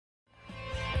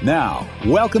Now,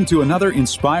 welcome to another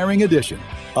inspiring edition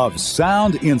of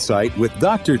Sound Insight with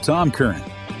Dr. Tom Curran.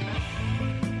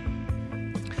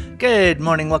 Good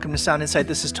morning. Welcome to Sound Insight.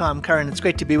 This is Tom Curran. It's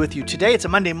great to be with you today. It's a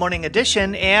Monday morning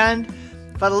edition, and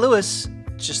Father Lewis,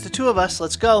 just the two of us.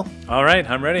 Let's go. All right,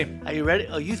 I'm ready. Are you ready?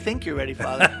 Oh, you think you're ready,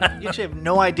 Father. You actually have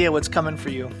no idea what's coming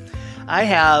for you. I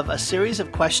have a series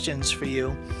of questions for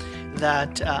you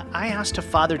that I asked to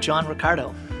Father John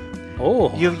Ricardo.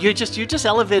 Oh, you're just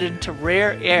elevated into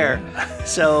rare air.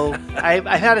 So I've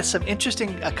had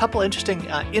a couple interesting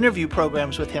interview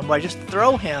programs with him where I just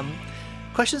throw him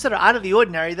questions that are out of the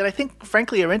ordinary that I think,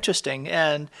 frankly, are interesting,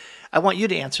 and I want you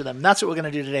to answer them. That's what we're going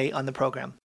to do today on the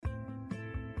program.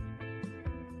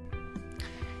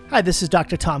 Hi, this is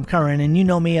Dr. Tom Curran, and you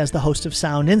know me as the host of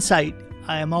Sound Insight.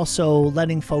 I am also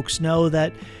letting folks know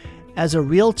that as a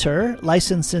realtor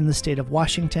licensed in the state of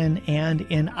Washington and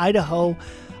in Idaho,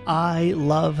 I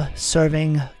love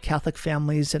serving Catholic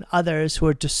families and others who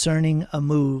are discerning a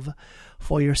move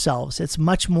for yourselves. It's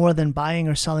much more than buying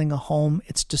or selling a home.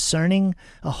 It's discerning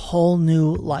a whole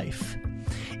new life.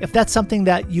 If that's something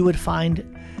that you would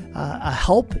find a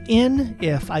help in,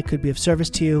 if I could be of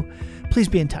service to you, please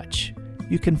be in touch.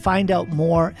 You can find out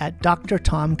more at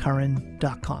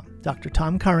drtomcurran.com.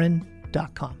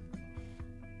 drtomcurran.com.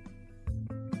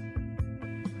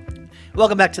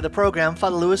 Welcome back to the program.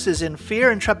 Father Lewis is in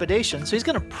fear and trepidation, so he's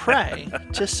going to pray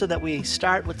just so that we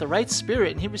start with the right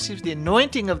spirit and he receives the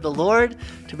anointing of the Lord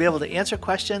to be able to answer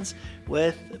questions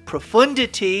with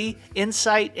profundity,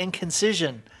 insight, and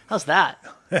concision. How's that?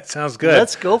 That sounds good.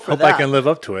 Let's go for Hope that. I can live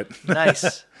up to it.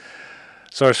 Nice.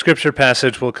 So our scripture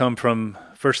passage will come from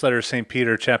First Letter of St.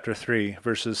 Peter, chapter 3,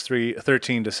 verses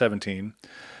 13 to 17.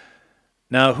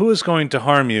 Now, who is going to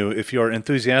harm you if you are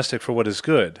enthusiastic for what is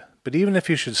good? But even if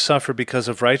you should suffer because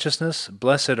of righteousness,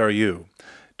 blessed are you.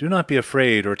 Do not be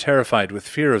afraid or terrified with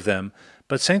fear of them,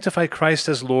 but sanctify Christ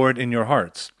as Lord in your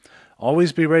hearts.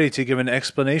 Always be ready to give an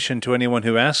explanation to anyone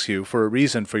who asks you for a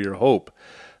reason for your hope,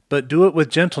 but do it with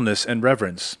gentleness and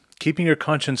reverence, keeping your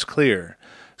conscience clear,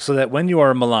 so that when you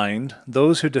are maligned,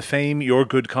 those who defame your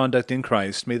good conduct in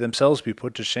Christ may themselves be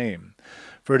put to shame.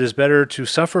 For it is better to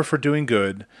suffer for doing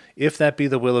good, if that be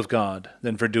the will of God,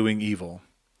 than for doing evil.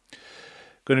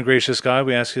 Good and gracious God,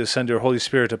 we ask you to send your Holy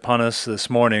Spirit upon us this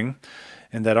morning,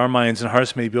 and that our minds and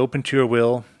hearts may be open to your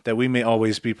will, that we may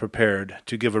always be prepared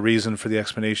to give a reason for the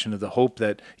explanation of the hope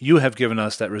that you have given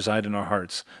us that reside in our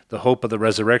hearts, the hope of the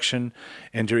resurrection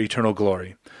and your eternal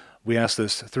glory. We ask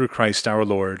this through Christ our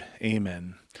Lord.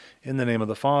 Amen. In the name of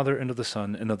the Father, and of the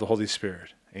Son, and of the Holy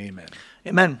Spirit. Amen.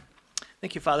 Amen.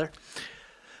 Thank you, Father.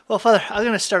 Well, Father, I'm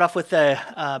going to start off with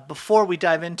before we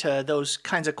dive into those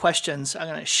kinds of questions, I'm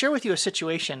going to share with you a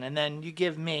situation, and then you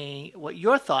give me what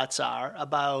your thoughts are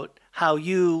about how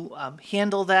you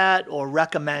handle that or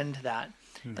recommend that.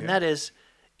 Okay. And that is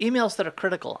emails that are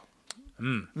critical,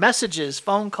 messages,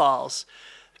 phone calls,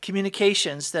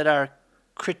 communications that are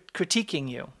critiquing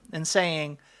you and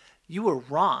saying, you were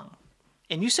wrong.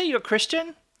 And you say you're a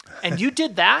Christian, and you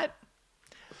did that?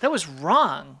 That was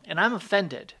wrong, and I'm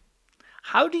offended.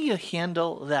 How do you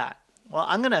handle that? Well,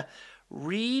 I'm going to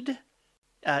read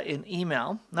an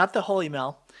email, not the whole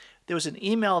email. There was an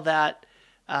email that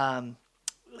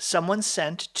someone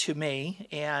sent to me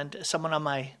and someone on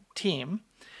my team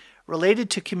related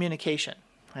to communication.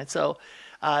 Right? So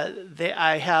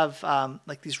I have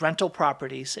like these rental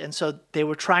properties, and so they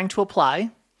were trying to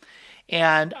apply,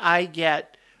 and I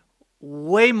get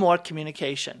way more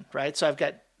communication, right? So I've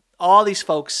got all these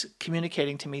folks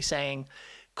communicating to me saying,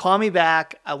 call me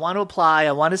back, I want to apply,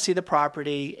 I want to see the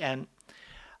property, and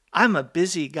I'm a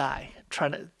busy guy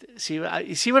trying to see.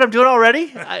 You see what I'm doing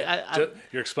already?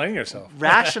 You're explaining yourself.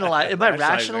 Rationalize? Am I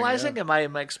rationalizing? Yeah. Am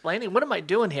I explaining? What am I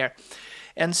doing here?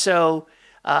 And so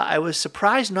I was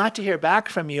surprised not to hear back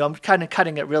from you. I'm kind of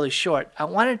cutting it really short. I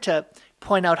wanted to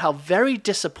point out how very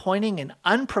disappointing and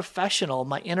unprofessional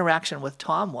my interaction with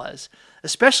Tom was,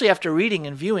 especially after reading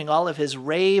and viewing all of his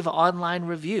rave online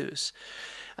reviews.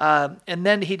 And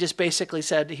then he just basically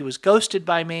said he was ghosted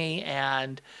by me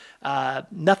and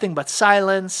nothing but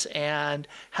silence, and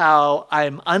how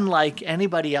I'm unlike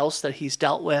anybody else that he's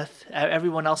dealt with.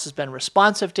 Everyone else has been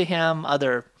responsive to him,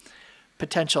 other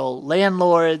potential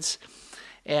landlords.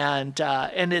 And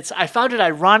I found it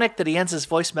ironic that he ends his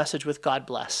voice message with God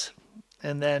bless.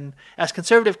 And then as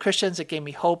conservative Christians, it gave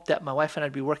me hope that my wife and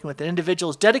I'd be working with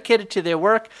individuals dedicated to their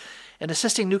work and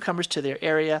assisting newcomers to their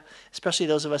area, especially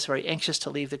those of us very anxious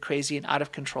to leave the crazy and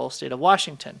out-of-control state of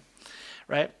Washington,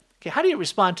 right? Okay, how do you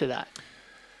respond to that?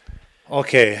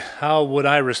 Okay, how would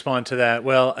I respond to that?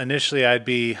 Well, initially I'd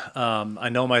be, I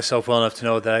know myself well enough to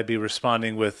know that I'd be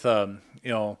responding with,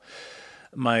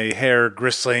 my hair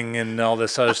gristling and all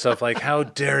this other stuff. Like, how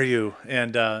dare you?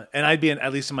 And I'd be,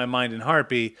 at least in my mind and heart,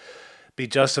 be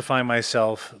justifying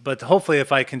myself. But hopefully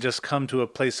if I can just come to a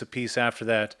place of peace after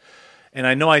that, and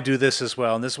I know I do this as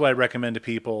well, and this is what I recommend to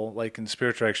people, like in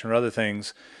spiritual direction or other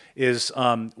things, is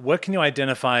what can you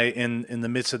identify in the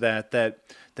midst of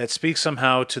that speaks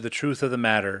somehow to the truth of the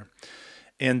matter.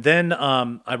 And then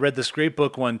I read this great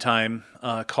book one time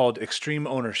called Extreme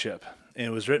Ownership, and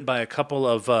it was written by a couple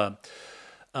of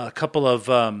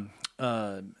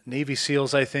Navy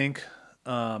SEALs, I think.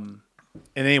 And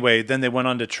anyway, then they went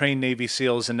on to train Navy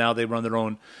SEAls, and now they run their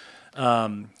own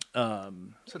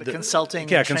sort of consulting,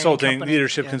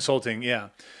 leadership consulting, yeah.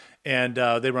 And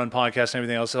they run podcasts and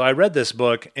everything else. So I read this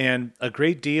book, and a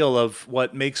great deal of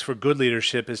what makes for good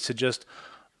leadership is to just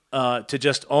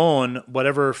own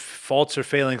whatever faults or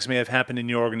failings may have happened in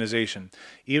your organization.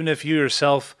 Even if you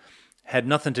yourself had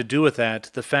nothing to do with that,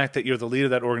 the fact that you're the leader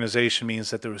of that organization means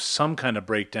that there was some kind of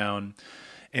breakdown,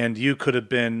 and you could have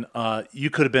been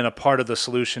a part of the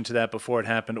solution to that before it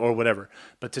happened or whatever.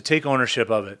 But to take ownership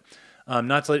of it.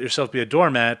 Not to let yourself be a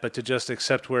doormat, but to just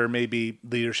accept where maybe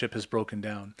leadership has broken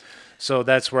down. So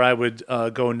that's where I would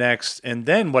go next. And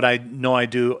then what I know I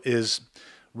do is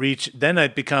then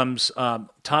it becomes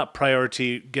top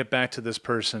priority, get back to this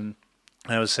person.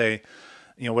 And I would say,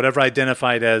 whatever I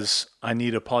identified as I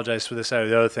need to apologize for this, that, or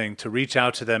the other thing, to reach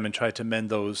out to them and try to mend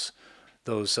those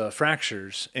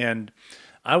fractures. And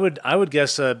I would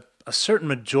guess a certain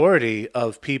majority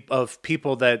of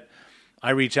people that I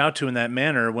reach out to in that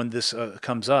manner when this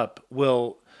comes up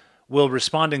will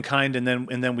respond in kind, and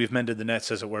then we've mended the nets,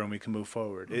 as it were, and we can move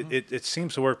forward. Mm-hmm. It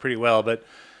seems to work pretty well, but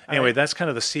anyway, right. That's kind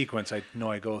of the sequence I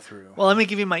know I go through. Well, let me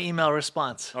give you my email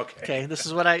response. Okay. This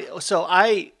is what I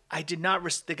did not,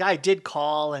 the guy did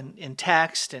call and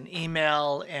text and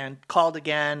email and called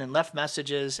again and left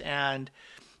messages, and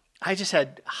I just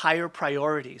had higher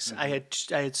priorities.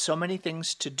 Mm-hmm. I had so many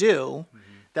things to do. Mm-hmm.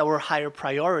 that were higher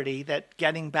priority, that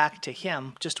getting back to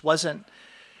him just wasn't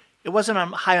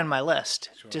high on my list.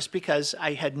 Sure. Just because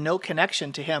I had no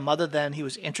connection to him other than he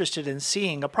was interested in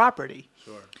seeing a property.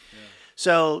 Sure. Yeah.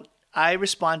 So I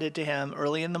responded to him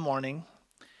early in the morning.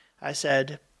 I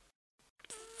said,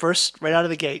 first, right out of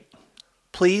the gate,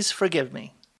 please forgive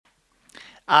me.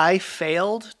 I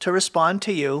failed to respond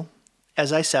to you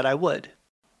as I said I would.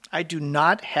 I do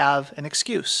not have an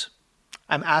excuse.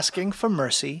 I'm asking for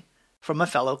mercy from a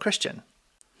fellow Christian.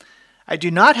 I do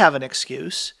not have an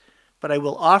excuse, but I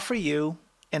will offer you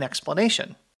an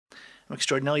explanation. I'm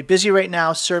extraordinarily busy right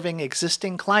now serving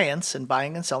existing clients and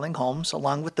buying and selling homes,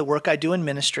 along with the work I do in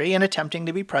ministry and attempting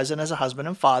to be present as a husband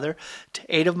and father to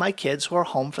 8 of my kids who are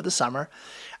home for the summer.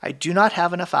 I do not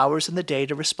have enough hours in the day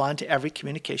to respond to every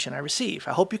communication I receive.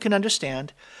 I hope you can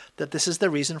understand that this is the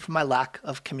reason for my lack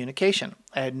of communication.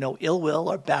 I had no ill will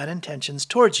or bad intentions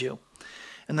towards you.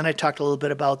 And then I talked a little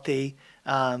bit about the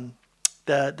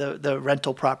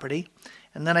rental property.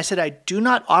 And then I said, I do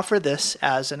not offer this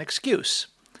as an excuse.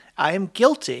 I am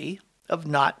guilty of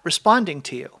not responding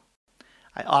to you.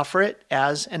 I offer it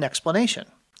as an explanation.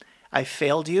 I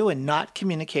failed you in not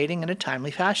communicating in a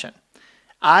timely fashion.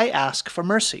 I ask for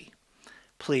mercy.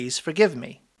 Please forgive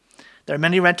me. There are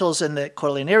many rentals in the Coeur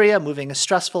d'Alene area. Moving is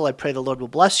stressful. I pray the Lord will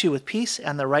bless you with peace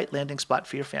and the right landing spot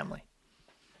for your family.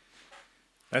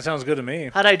 That sounds good to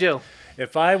me. How'd I do?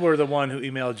 If I were the one who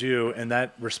emailed you and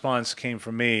that response came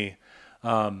from me,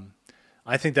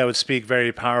 I think that would speak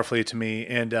very powerfully to me.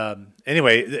 And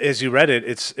anyway, as you read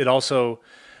it, it also,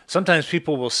 sometimes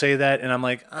people will say that, and I'm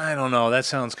like, I don't know, that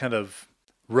sounds kind of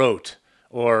rote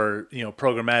or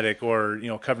programmatic or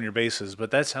covering your bases,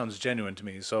 but that sounds genuine to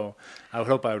me. So I would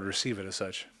hope I would receive it as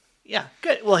such. Yeah,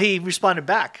 good. Well, he responded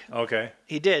back. Okay.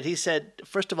 He did. He said,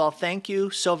 first of all, thank you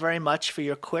so very much for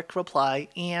your quick reply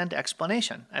and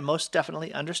explanation. I most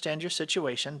definitely understand your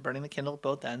situation, burning the candle at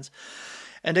both ends,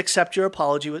 and accept your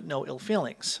apology with no ill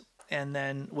feelings, and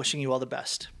then wishing you all the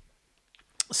best.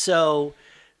 So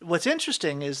what's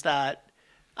interesting is that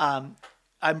I'm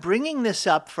bringing this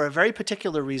up for a very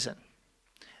particular reason,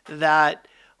 that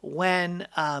when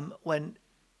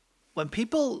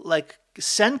people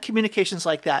send communications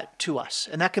like that to us,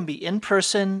 and that can be in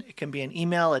person, it can be an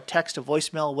email, a text, a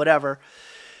voicemail, whatever,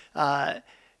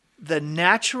 the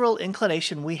natural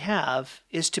inclination we have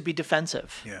is to be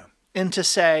defensive. Yeah. And to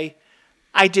say,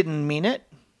 I didn't mean it.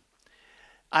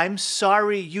 I'm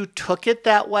sorry you took it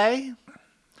that way.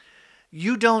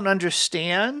 You don't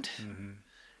understand. Mm-hmm.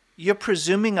 You're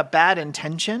presuming a bad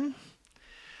intention.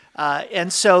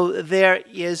 And so there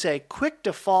is a quick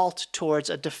default towards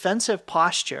a defensive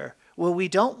posture where we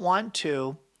don't want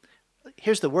to,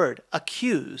 here's the word,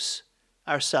 accuse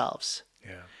ourselves.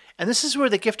 Yeah. And this is where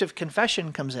the gift of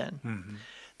confession comes in. Mm-hmm.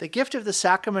 The gift of the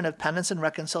sacrament of penance and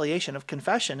reconciliation of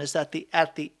confession is that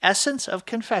at the essence of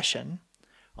confession,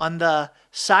 on the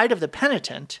side of the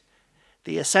penitent,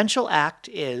 the essential act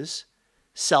is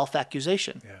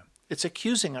self-accusation. Yeah. It's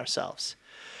accusing ourselves.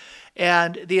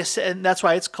 And that's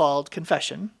why it's called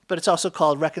confession, but it's also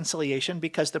called reconciliation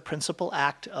because the principal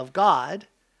act of God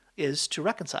is to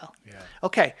reconcile. Yeah.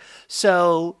 Okay,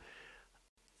 so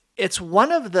it's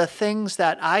one of the things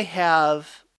that I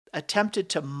have attempted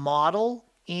to model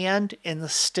and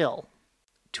instill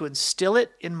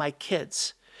it in my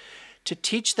kids, to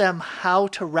teach them how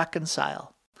to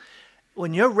reconcile.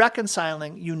 When you're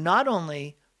reconciling, you not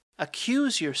only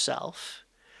accuse yourself,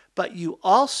 but you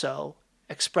also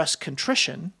express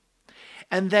contrition,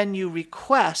 and then you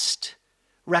request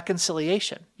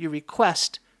reconciliation. You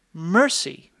request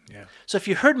mercy. Yeah. So if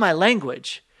you heard my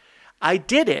language, I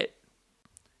did it.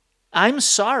 I'm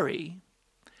sorry.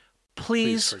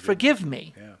 Please forgive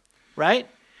me. Yeah. Right?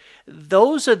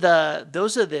 Those are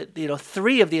the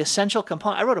three of the essential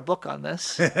components. I wrote a book on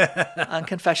this, on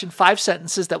confession, 5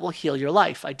 sentences that will heal your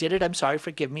life. I did it. I'm sorry.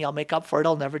 Forgive me. I'll make up for it.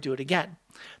 I'll never do it again.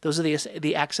 Those are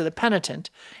the acts of the penitent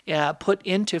put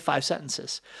into 5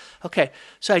 sentences. Okay,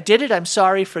 so I did it. I'm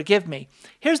sorry. Forgive me.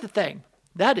 Here's the thing.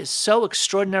 That is so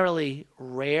extraordinarily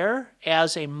rare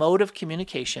as a mode of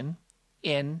communication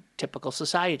in typical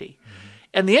society. Mm-hmm.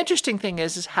 And the interesting thing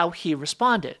is how he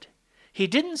responded. He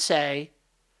didn't say,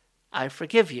 I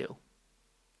forgive you.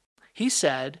 He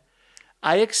said,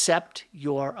 I accept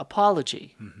your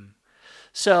apology. Mm-hmm.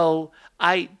 So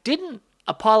I didn't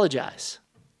apologize.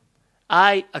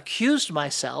 I accused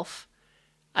myself,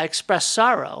 I expressed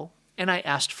sorrow, and I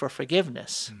asked for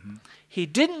forgiveness. Mm-hmm. He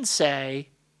didn't say,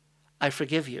 I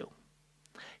forgive you.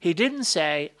 He didn't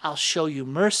say, I'll show you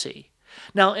mercy.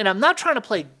 Now, and I'm not trying to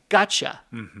play gotcha,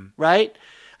 mm-hmm. right?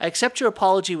 I accept your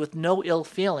apology with no ill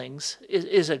feelings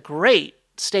is a great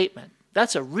statement.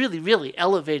 That's a really, really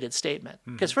elevated statement.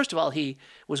 Because first of all, he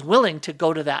was willing to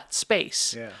go to that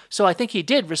space. Yeah. So I think he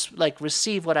did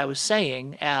receive what I was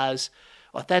saying as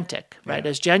authentic, right?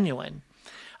 As genuine.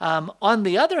 On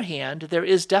the other hand, there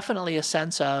is definitely a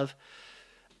sense of,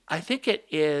 I think it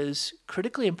is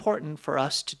critically important for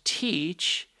us to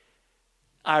teach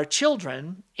our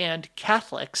children and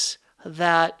Catholics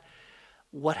that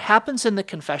what happens in the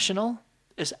confessional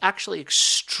is actually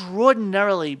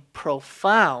extraordinarily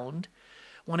profound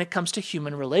when it comes to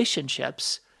human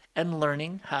relationships and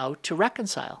learning how to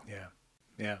reconcile.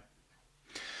 Yeah.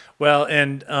 Well,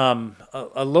 and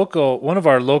one of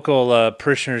our local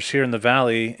parishioners here in the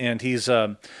Valley, and he's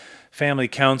a family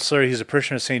counselor. He's a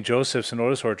parishioner of St. Joseph's in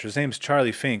Otis Orchard. His name's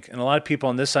Charlie Fink, and a lot of people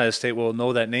on this side of the state will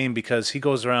know that name because he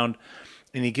goes around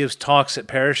and he gives talks at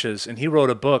parishes, and he wrote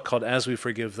a book called As We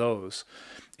Forgive Those.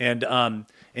 And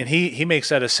he makes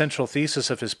that a central thesis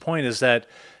of his point is that,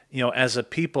 as a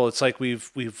people, it's like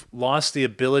we've lost the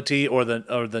ability or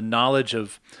the knowledge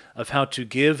of how to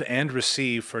give and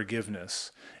receive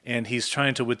forgiveness. And he's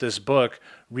trying to, with this book,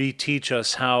 reteach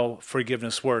us how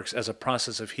forgiveness works as a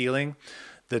process of healing,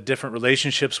 the different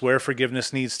relationships where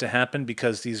forgiveness needs to happen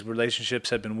because these relationships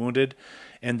have been wounded.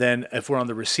 And then if we're on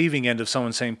the receiving end of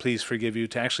someone saying, please forgive you,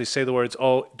 to actually say the words,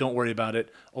 oh, don't worry about it.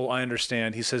 Oh, I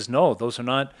understand. He says, no, those are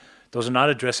not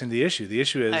addressing the issue. The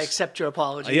issue is... I accept your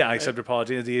apology. I accept your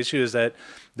apology. The issue is that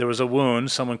there was a wound,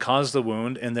 someone caused the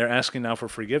wound, and they're asking now for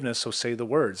forgiveness, so say the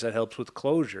words. That helps with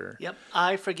closure. Yep,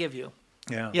 I forgive you.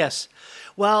 Yeah. Yes.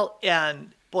 Well,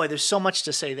 and boy, there's so much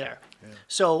to say there. Yeah.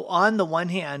 So on the one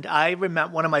hand, I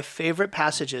remember one of my favorite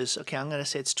passages, okay, I'm going to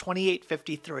say it's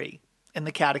 2853 in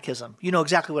the Catechism. You know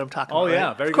exactly what I'm talking about, Oh, yeah,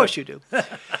 right? very good. Of course you do.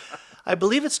 I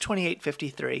believe it's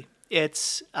 2853.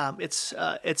 It's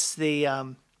the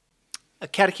a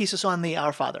catechesis on the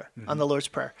Our Father, on the Lord's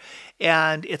Prayer.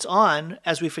 And it's on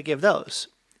As We Forgive Those.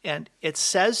 And it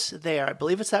says there, I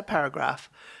believe it's that paragraph,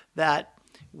 that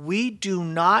we do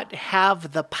not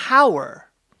have the power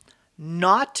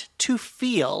not to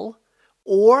feel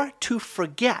or to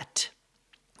forget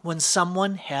when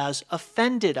someone has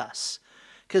offended us.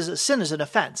 Because a sin is an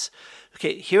offense.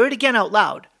 Okay, hear it again out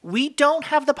loud. We don't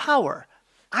have the power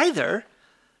either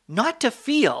not to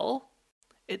feel,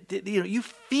 you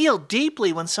feel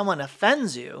deeply when someone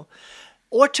offends you,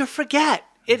 or to forget.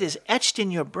 It is etched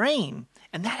in your brain,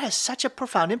 and that has such a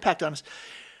profound impact on us.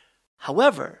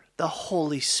 However, the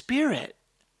Holy Spirit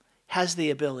has the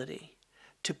ability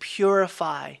to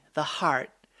purify the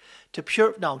heart, to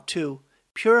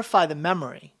purify the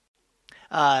memory,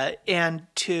 and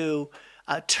to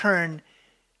turn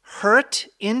hurt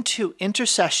into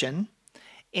intercession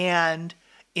and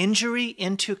injury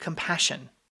into compassion.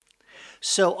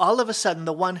 So all of a sudden,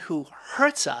 the one who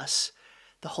hurts us,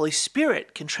 the Holy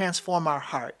Spirit can transform our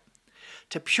heart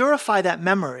to purify that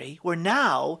memory where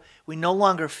now we no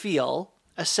longer feel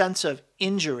a sense of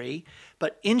injury,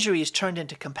 but injury is turned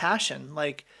into compassion.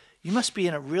 Like, you must be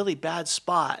in a really bad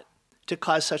spot to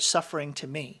cause such suffering to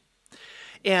me.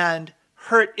 And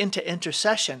hurt into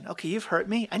intercession. Okay, you've hurt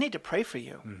me. I need to pray for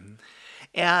you. Mm-hmm.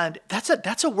 And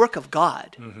that's a work of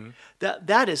God. Mm-hmm.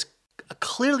 That is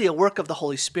clearly a work of the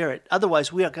Holy Spirit.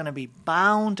 Otherwise, we are going to be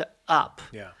bound up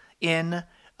in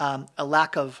a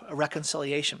lack of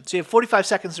reconciliation. So you have 45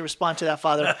 seconds to respond to that,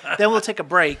 Father. Then we'll take a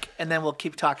break, and then we'll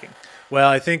keep talking. Well,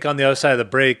 I think on the other side of the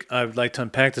break, I would like to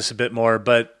unpack this a bit more.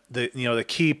 But the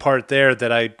key part there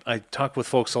that I talk with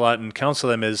folks a lot and counsel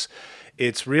them is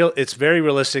it's very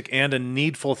realistic and a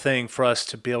needful thing for us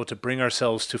to be able to bring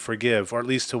ourselves to forgive, or at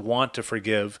least to want to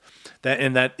forgive.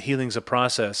 That healing's a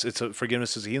process.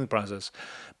 Forgiveness is a healing process.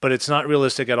 But it's not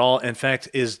realistic at all. In fact,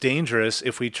 is dangerous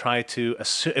if we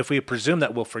presume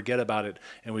that we'll forget about it,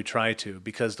 and we try to,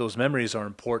 because those memories are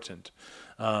important,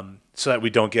 so that we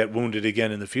don't get wounded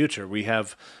again in the future.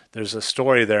 There's a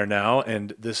story there now,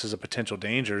 and this is a potential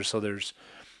danger.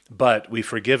 But we've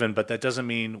forgiven, but that doesn't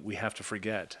mean we have to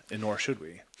forget, and nor should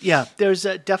we. Yeah, there's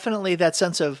definitely that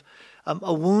sense of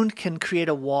a wound can create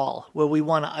a wall where we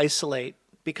want to isolate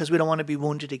because we don't want to be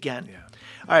wounded again. Yeah.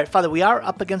 All right, Father, we are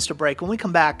up against a break. When we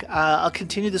come back, I'll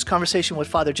continue this conversation with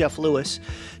Father Jeff Lewis.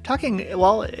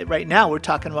 Right now we're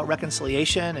talking about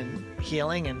reconciliation and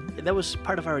healing, and that was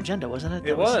part of our agenda, wasn't it?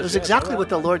 It was exactly what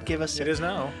the Lord gave us. It is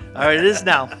now. All right, it is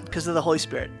now because of the Holy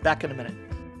Spirit. Back in a minute.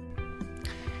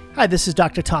 Hi, this is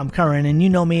Dr. Tom Curran, and you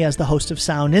know me as the host of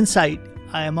Sound Insight.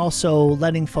 I am also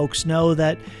letting folks know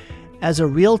that as a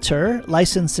realtor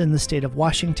licensed in the state of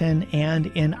Washington and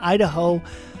in Idaho,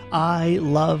 I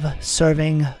love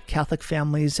serving Catholic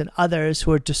families and others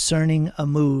who are discerning a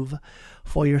move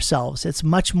for yourselves. It's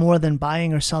much more than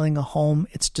buying or selling a home.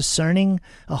 It's discerning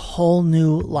a whole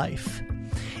new life.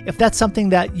 If that's something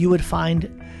that you would find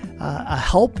a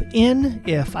help in,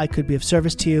 if I could be of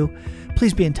service to you,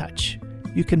 please be in touch.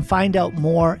 You can find out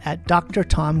more at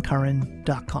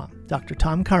drtomcurran.com.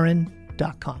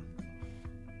 drtomcurran.com.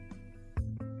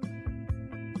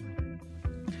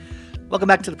 Welcome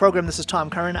back to the program. This is Tom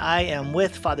Curran. I am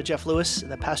with Father Jeff Lewis,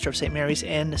 the pastor of St. Mary's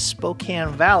in Spokane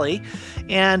Valley.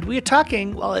 And we are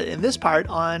talking, in this part,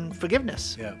 on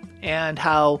forgiveness. Yeah. And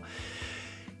how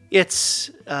it's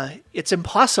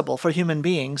impossible for human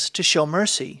beings to show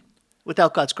mercy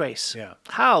without God's grace. Yeah.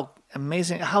 How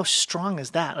amazing, how strong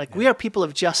is that? We are people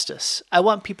of justice. I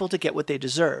want people to get what they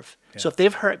deserve. Yeah. So if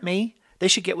they've hurt me, they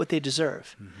should get what they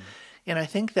deserve. Mm-hmm. And I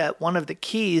think that one of the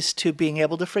keys to being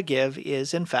able to forgive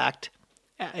is, in fact,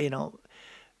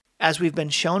 as we've been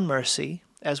shown mercy,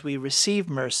 as we receive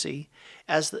mercy,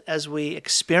 as we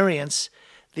experience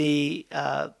the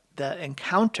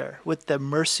encounter with the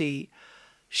mercy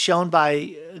shown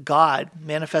by God,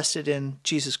 manifested in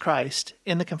Jesus Christ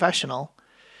in the confessional,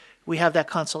 we have that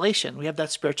consolation. We have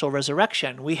that spiritual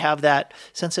resurrection. We have that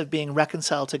sense of being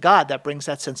reconciled to God that brings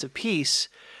that sense of peace.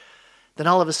 Then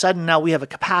all of a sudden now we have a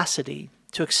capacity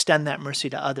to extend that mercy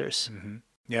to others. Mm-hmm.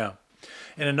 Yeah.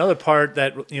 And another part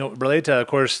that related to, of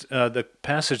course, the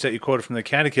passage that you quoted from the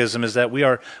Catechism is that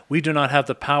we do not have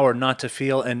the power not to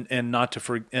feel and not to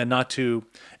feel and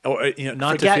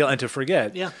to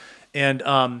forget. Yeah. And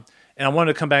I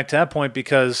wanted to come back to that point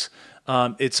because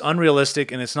it's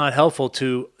unrealistic and it's not helpful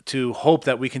to hope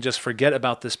that we can just forget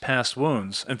about this past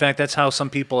wounds. In fact, that's how some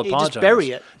people apologize. You just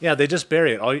bury it. Yeah, they just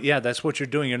bury it. That's what you're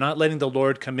doing. You're not letting the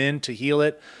Lord come in to heal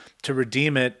it, to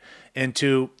redeem it, and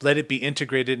to let it be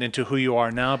integrated into who you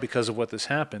are now because of what has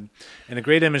happened. And a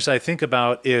great image that I think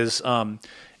about is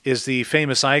the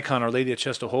famous icon, Our Lady of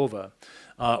Czestochowa,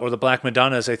 or the Black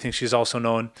Madonna, as I think she's also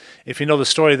known. If you know the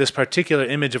story, this particular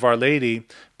image of Our Lady,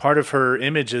 part of her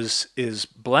image is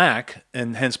black,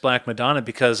 and hence Black Madonna,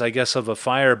 because I guess of a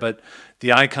fire, but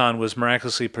the icon was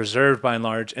miraculously preserved by and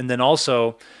large. And then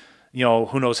also,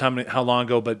 who knows how long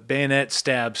ago, but bayonet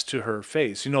stabs to her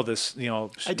face. You know this,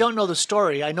 I don't know the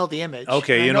story. I know the image.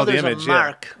 Okay, you know the image. There's a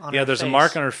mark on her face. There's a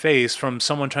mark on her face from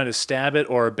someone trying to stab it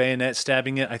or a bayonet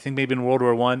stabbing it. I think maybe in World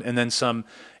War I, and then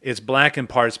it's black in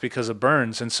parts because of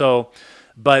burns. And so,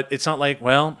 but it's not like,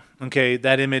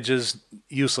 that image is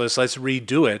useless. Let's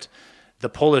redo it. The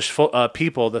Polish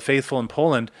people, the faithful in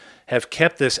Poland, have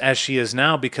kept this as she is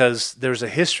now because there's a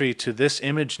history to this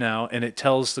image now, and it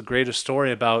tells the greater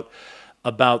story about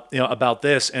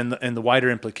this and the wider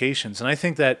implications. And I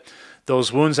think that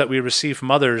those wounds that we receive from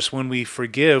others, when we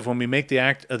forgive, when we make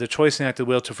the choice and act of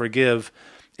will to forgive,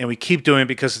 and we keep doing it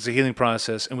because it's a healing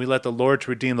process, and we let the Lord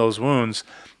to redeem those wounds,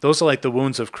 those are like the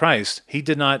wounds of Christ. He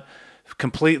did not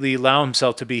completely allow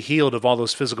himself to be healed of all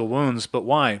those physical wounds. But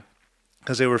why?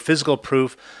 Because they were physical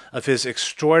proof of his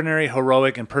extraordinary,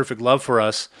 heroic, and perfect love for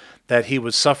us, that he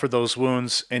would suffer those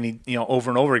wounds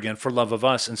over and over again for love of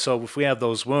us. And so if we have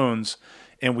those wounds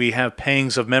and we have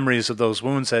pangs of memories of those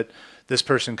wounds that this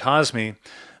person caused me,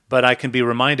 but I can be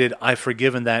reminded, I've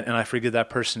forgiven that and I forgive that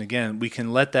person again. We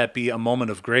can let that be a moment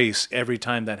of grace every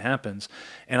time that happens.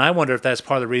 And I wonder if that's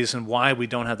part of the reason why we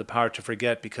don't have the power to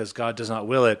forget, because God does not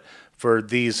will it for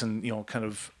these and kind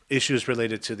of issues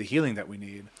related to the healing that we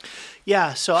need.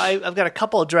 Yeah, so I've got a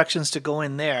couple of directions to go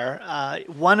in there.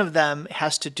 One of them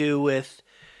has to do with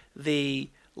the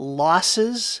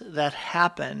losses that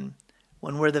happen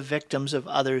when we're the victims of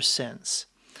others' sins.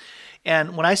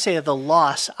 And when I say the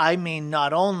loss, I mean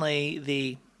not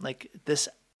only this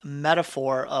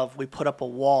metaphor of we put up a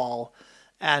wall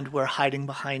and we're hiding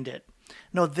behind it.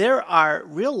 No, there are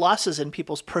real losses in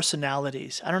people's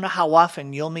personalities. I don't know how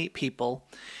often you'll meet people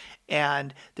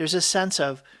and there's a sense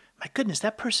of, my goodness,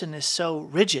 that person is so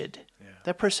rigid. Yeah.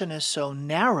 That person is so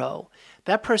narrow.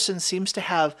 That person seems to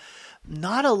have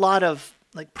not a lot of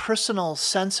personal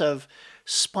sense of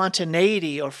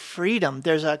spontaneity or freedom.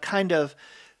 There's a kind of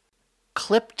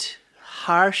clipped,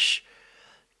 harsh,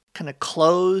 kind of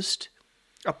closed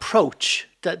approach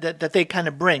that they kind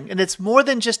of bring. And it's more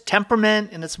than just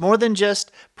temperament, and it's more than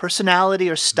just personality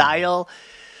or style.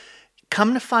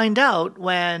 Come to find out,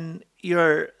 when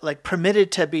you're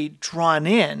permitted to be drawn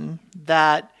in,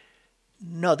 that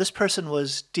no, this person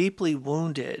was deeply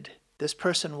wounded. This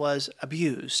person was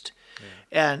abused.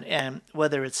 Yeah. And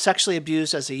whether it's sexually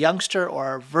abused as a youngster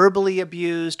or verbally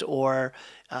abused or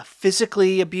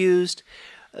physically abused,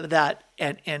 that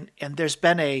and there's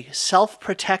been a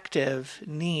self-protective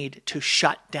need to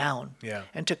shut down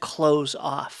and to close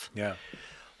off. Yeah.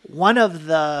 One of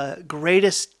the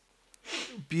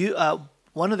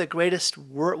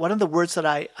words that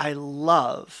I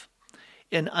love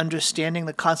in understanding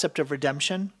the concept of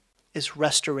redemption is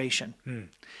restoration.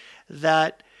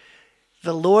 That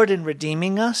the Lord, in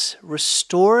redeeming us,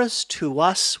 restores to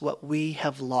us what we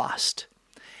have lost.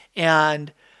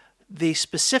 And the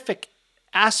specific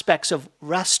aspects of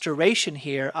restoration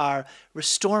here are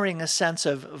restoring a sense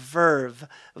of verve,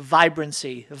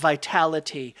 vibrancy,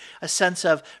 vitality, a sense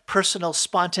of personal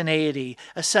spontaneity,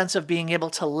 a sense of being able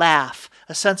to laugh,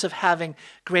 a sense of having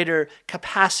greater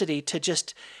capacity to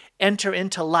just enter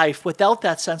into life without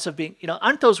that sense of being,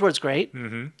 aren't those words great?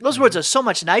 Mm-hmm. Those words are so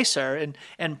much nicer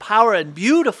and power and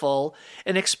beautiful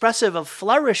and expressive of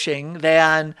flourishing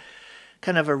than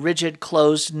kind of a rigid,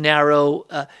 closed, narrow,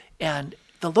 and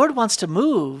the Lord wants to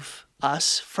move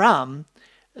us from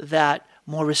that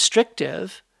more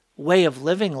restrictive way of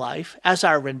living life as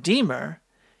our Redeemer.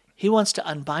 He wants to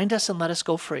unbind us and let us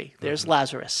go free. There's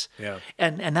Lazarus. Yeah.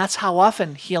 And that's how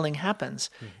often healing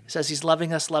happens. It says he's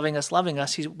loving us, loving us, loving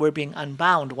us. We're being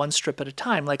unbound one strip at a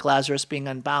time, like Lazarus being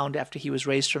unbound after he was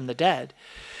raised from the dead.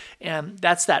 And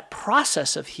that's that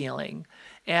process of healing.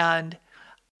 And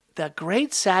the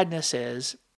great sadness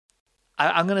is,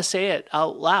 I'm going to say it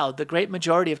out loud, the great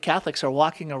majority of Catholics are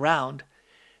walking around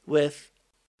with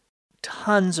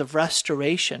tons of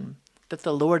restoration that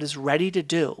the Lord is ready to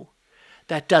do.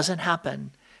 That doesn't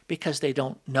happen because they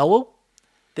don't know.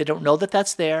 They don't know that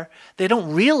that's there. They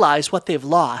don't realize what they've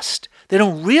lost. They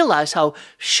don't realize how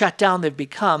shut down they've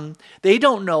become. They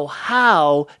don't know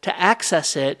how to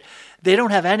access it. They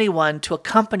don't have anyone to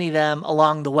accompany them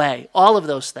along the way. All of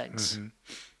those things. Mm-hmm.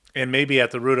 And maybe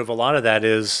at the root of a lot of that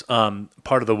is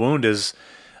part of the wound is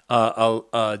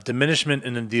a diminishment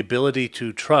in the ability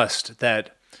to trust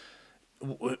that,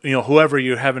 whoever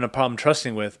you're having a problem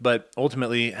trusting with, but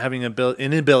ultimately having an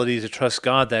inability to trust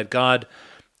God, that God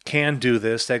can do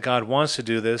this, that God wants to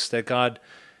do this, that God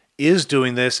is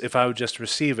doing this if I would just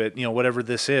receive it, whatever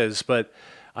this is. But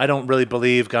I don't really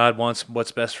believe God wants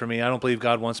what's best for me. I don't believe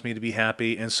God wants me to be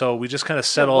happy. And so we just kind of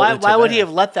settle into why would he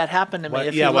have let that happen to me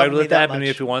if he loved me that much? Why would that happen to me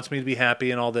if he wants me to be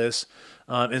happy and all this?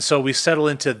 And so we settle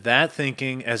into that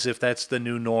thinking as if that's the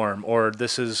new norm, or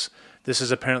this is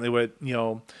apparently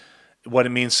what it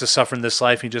means to suffer in this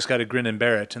life. You just got to grin and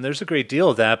bear it. And there's a great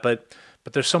deal of that, but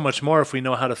there's so much more if we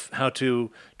know how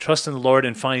to trust in the Lord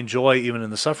and find joy even in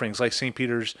the sufferings, like St.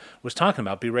 Peter's was talking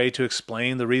about. Be ready to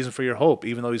explain the reason for your hope,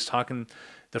 even though he's talking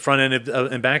the front end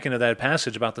and back end of that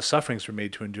passage about the sufferings we're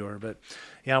made to endure. But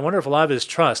I wonder if a lot of it is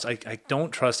trust. I don't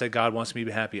trust that God wants me to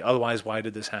be happy. Otherwise, why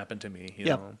did this happen to me? You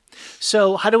know?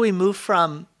 So how do we move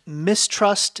from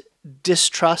mistrust,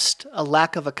 distrust, a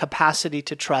lack of a capacity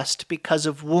to trust because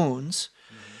of wounds,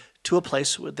 to a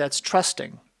place that's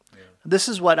trusting? Yeah. This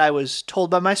is what I was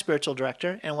told by my spiritual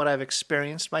director and what I've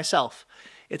experienced myself.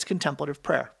 It's contemplative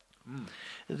prayer.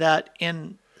 That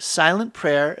in silent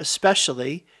prayer,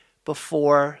 especially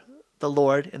before the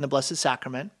Lord in the Blessed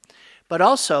Sacrament, but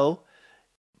also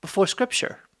before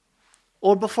Scripture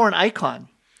or before an icon.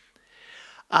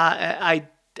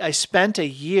 I spent a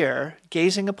year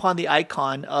gazing upon the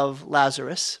icon of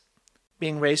Lazarus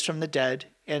being raised from the dead,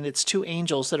 and it's two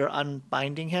angels that are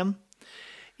unbinding him.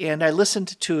 And I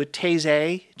listened to a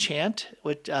Taizé chant,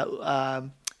 which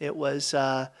it was,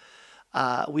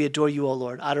 we adore you, O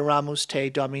Lord, Adoramus te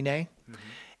Domine. Mm-hmm.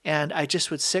 And I just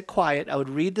would sit quiet. I would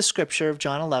read the scripture of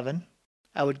John 11.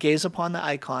 I would gaze upon the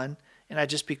icon, and I'd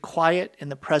just be quiet in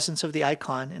the presence of the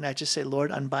icon, and I'd just say,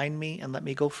 Lord, unbind me and let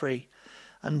me go free.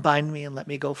 Unbind me and let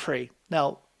me go free.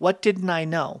 Now, what didn't I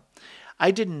know?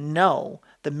 I didn't know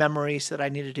the memories that I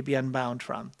needed to be unbound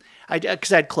from,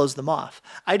 because I'd closed them off.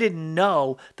 I didn't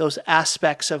know those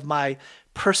aspects of my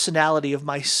personality, of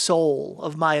my soul,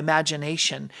 of my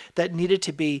imagination that needed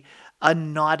to be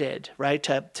unknotted, right?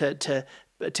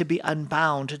 To be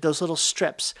unbound. Those little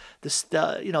strips.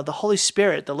 The Holy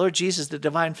Spirit, the Lord Jesus, the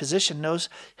divine physician, knows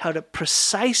how to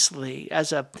precisely,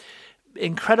 as a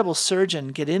incredible surgeon,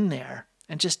 get in there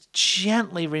and just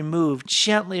gently remove,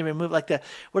 like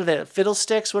what are they,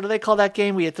 fiddlesticks? What do they call that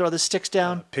game where you throw the sticks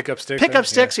down? Pick-up sticks. Pick-up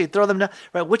sticks, yeah. You throw them down.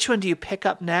 Right, which one do you pick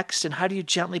up next, and how do you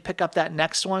gently pick up that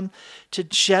next one?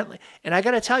 And I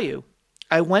got to tell you,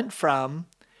 I went from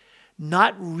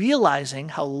not realizing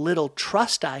how little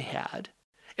trust I had,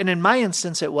 and in my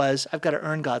instance it was, I've got to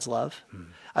earn God's love.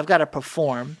 I've got to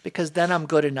perform, because then I'm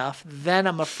good enough, then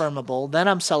I'm affirmable, then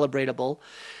I'm celebratable,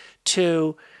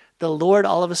 to the Lord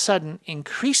all of a sudden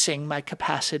increasing my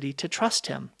capacity to trust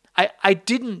him. I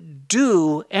didn't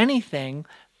do anything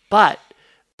but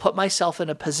put myself in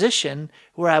a position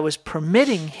where I was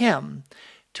permitting him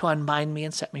to unbind me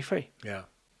and set me free. Yeah.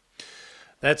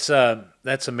 That's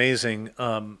amazing,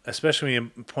 especially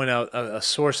when you point out a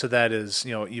source of that is,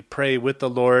 you pray with the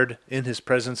Lord in his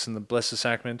presence in the Blessed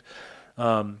Sacrament,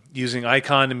 using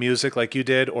icon and music like you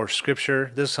did, or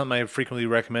scripture. This is something I frequently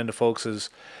recommend to folks is,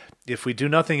 if we do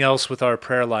nothing else with our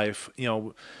prayer life,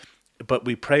 but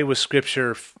we pray with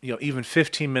scripture, even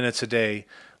 15 minutes a day,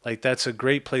 like that's a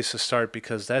great place to start,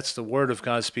 because that's the word of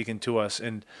God speaking to us.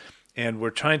 And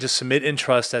we're trying to submit in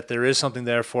trust that there is something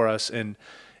there for us and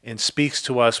speaks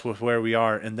to us with where we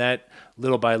are. And that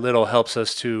little by little helps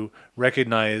us to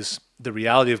recognize the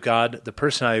reality of God, the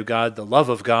personality of God, the love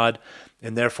of God,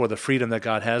 and therefore the freedom that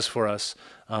God has for us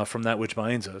from that which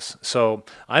binds us. So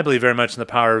I believe very much in the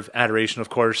power of adoration, of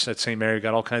course. At St. Mary,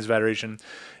 got all kinds of adoration.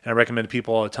 And I recommend to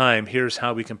people all the time, here's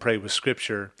how we can pray with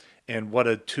Scripture. And what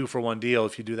a 2-for-1 deal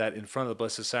if you do that in front of the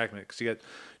Blessed Sacrament. Because you get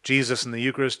Jesus in the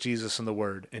Eucharist, Jesus in the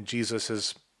Word. And Jesus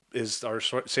is our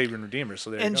Savior and Redeemer. So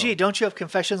there you go. And don't you have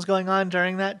confessions going on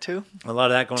during that too? A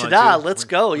lot of that going on too. Let's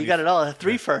go. You got it all. A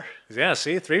three-for. Yeah,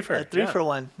 see, a three-for. A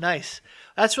 3-for-1. Nice.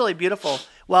 That's really beautiful.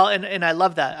 Well, and I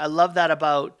love that. I love that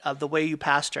about the way you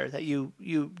pastor, that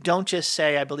you don't just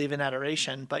say, I believe in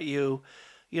adoration, but you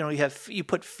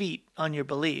put feet on your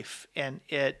belief, and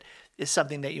it is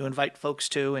something that you invite folks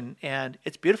to, and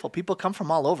it's beautiful. People come from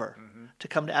all over to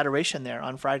come to adoration there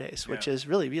on Fridays, which is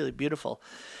really, really beautiful.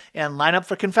 And line up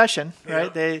for confession,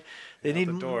 right? They need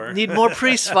more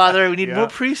priests, Father. We need more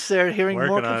priests there hearing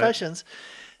more confessions.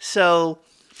 So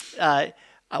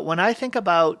when I think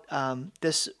about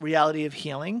this reality of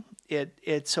healing,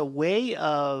 it's a way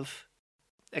of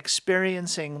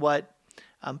experiencing what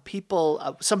some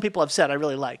people have said I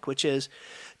really like, which is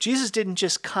Jesus didn't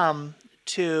just come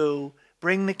to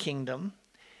bring the kingdom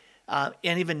and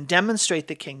even demonstrate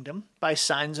the kingdom by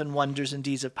signs and wonders and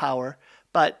deeds of power,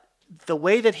 but the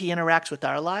way that he interacts with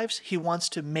our lives, he wants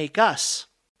to make us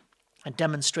a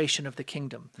demonstration of the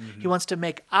kingdom. He wants to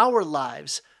make our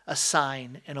lives a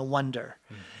sign and a wonder.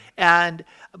 And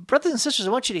brothers and sisters,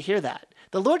 I want you to hear that.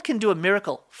 The Lord can do a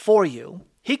miracle for you.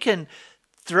 He can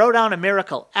throw down a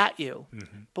miracle at you.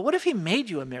 But what if he made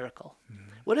you a miracle?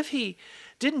 What if he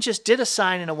didn't just did a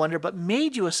sign and a wonder, but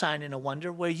made you a sign and a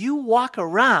wonder where you walk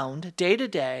around day to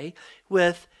day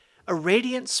with a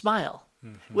radiant smile,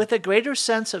 with a greater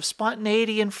sense of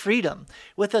spontaneity and freedom,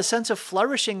 with a sense of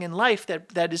flourishing in life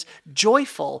that is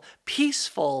joyful,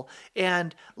 peaceful,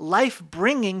 and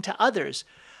life-bringing to others?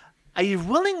 Are you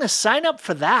willing to sign up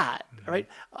for that? Right?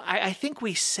 I think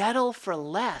we settle for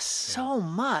less so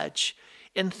much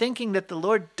in thinking that the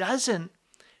Lord doesn't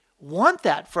want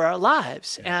that for our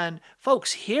lives. And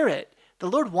folks, hear it.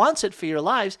 The Lord wants it for your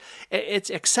lives.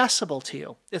 It's accessible to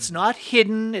you. It's not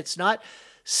hidden. It's not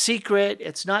secret.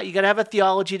 It's not you got to have a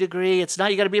theology degree. It's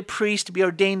not you got to be a priest to be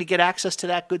ordained to get access to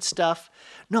that good stuff.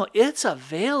 No, it's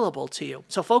available to you.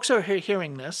 So folks are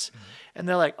hearing this, and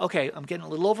they're like, okay, I'm getting a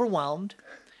little overwhelmed.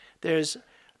 There's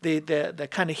the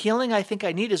kind of healing I think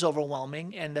I need is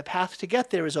overwhelming, and the path to get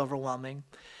there is overwhelming.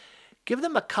 Give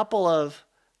them a couple of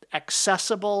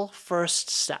accessible first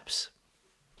steps.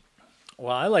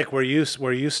 Well, I like where you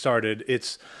started.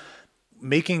 It's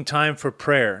making time for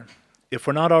prayer. If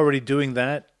we're not already doing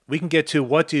that, we can get to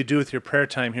what do you do with your prayer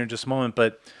time here in just a moment,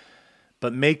 but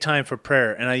make time for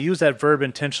prayer. And I use that verb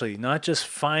intentionally, not just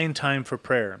find time for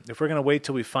prayer. If we're going to wait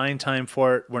till we find time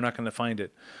for it, we're not going to find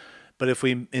it. But if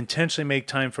we intentionally make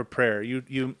time for prayer, do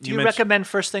you recommend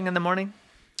first thing in the morning?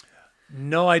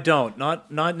 No, I don't.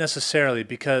 Not necessarily,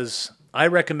 because I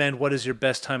recommend what is your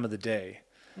best time of the day.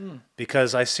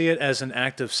 Because I see it as an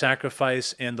act of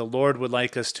sacrifice, and the Lord would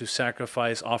like us to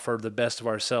sacrifice, offer the best of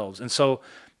ourselves. And so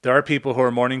there are people who are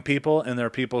morning people, and there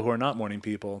are people who are not morning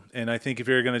people. And I think if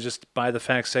you're going to just by the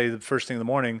fact say the first thing in the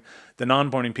morning, the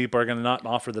non-morning people are going to not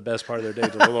offer the best part of their day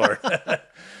to the Lord.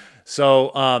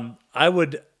 So I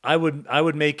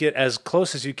would make it as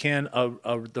close as you can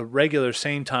the regular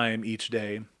same time each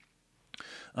day.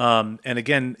 And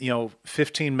again,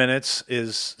 15 minutes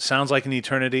sounds like an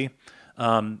eternity.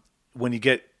 When you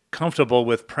get comfortable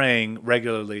with praying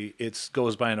regularly, it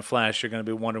goes by in a flash. You're going to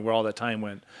be wondering where all that time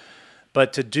went.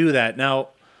 But to do that now,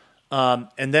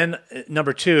 and then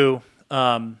number two,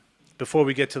 before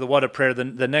we get to the what of prayer,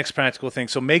 the next practical thing.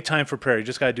 So make time for prayer. You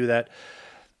just got to do that.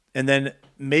 And then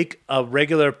make a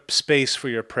regular space for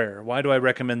your prayer. Why do I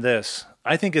recommend this?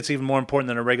 I think it's even more important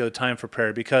than a regular time for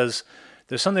prayer, because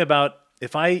there's something about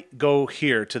if I go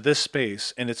here to this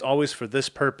space and it's always for this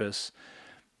purpose,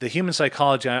 the human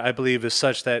psychology, I believe, is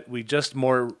such that we just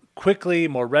more quickly,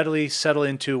 more readily settle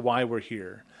into why we're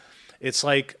here. It's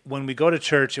like when we go to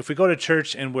church, if we go to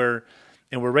church and we're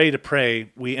ready to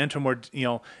pray, we enter more,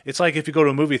 it's like if you go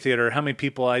to a movie theater, how many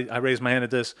people, I raise my hand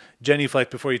at this, genuflect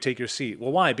before you take your seat.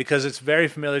 Well, why? Because it's very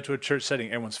familiar to a church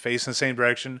setting. Everyone's facing the same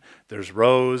direction. There's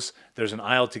rows. There's an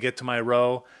aisle to get to my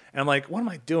row. And I'm like, what am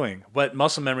I doing? But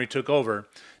muscle memory took over.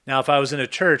 Now, if I was in a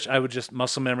church, I would just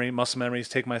muscle memories,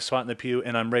 take my spot in the pew,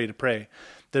 and I'm ready to pray.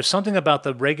 There's something about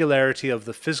the regularity of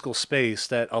the physical space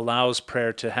that allows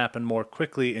prayer to happen more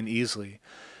quickly and easily.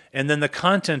 And then the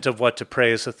content of what to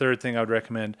pray is the third thing I would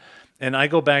recommend. And I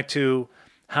go back to,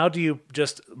 how do you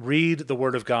just read the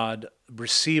Word of God,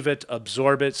 receive it,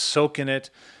 absorb it, soak in it,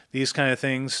 these kind of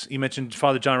things. You mentioned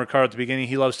Father John Riccardo at the beginning.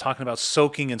 He loves talking about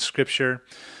soaking in Scripture.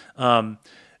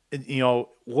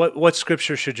 What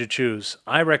Scripture should you choose?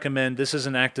 I recommend, this is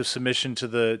an act of submission to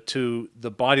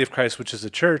the body of Christ, which is the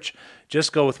church.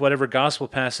 Just go with whatever gospel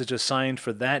passage assigned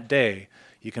for that day.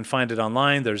 You can find it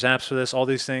online. There's apps for this, all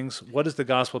these things. What is the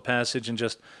gospel passage? And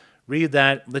just read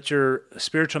that. Let your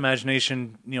spiritual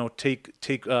imagination,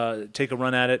 take a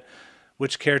run at it.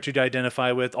 Which character do you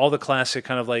identify with? All the classic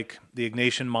kind of like the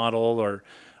Ignatian model, or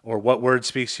what word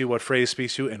speaks to you, what phrase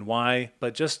speaks to you, and why.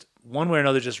 But just one way or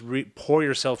another, just pour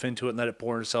yourself into it and let it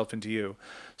pour itself into you.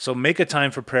 So make a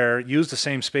time for prayer. Use the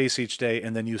same space each day,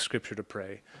 and then use Scripture to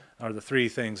pray. Are the three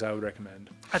things I would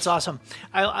recommend. That's awesome.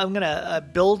 I'm going to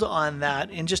build on that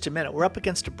in just a minute. We're up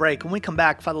against a break. When we come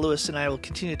back, Father Lewis and I will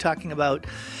continue talking about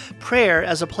prayer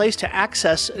as a place to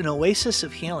access an oasis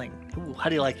of healing. Ooh, how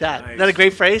do you like that? Nice. Is that a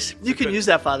great phrase? You can use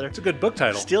that, Father. It's a good book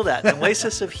title. Steal that. An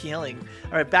oasis of healing.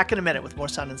 All right, back in a minute with more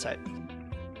Sound Insight.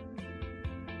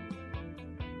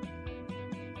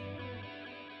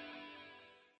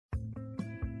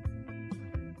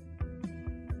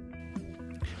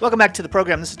 Welcome back to the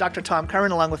program. This is Dr. Tom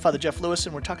Curran along with Father Jeff Lewis,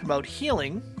 and we're talking about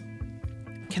healing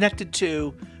connected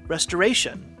to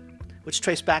restoration, which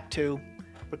trace back to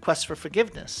requests for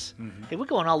forgiveness. Mm-hmm. Hey, we're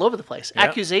going all over the place. Yep.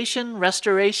 Accusation,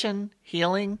 restoration,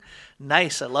 healing.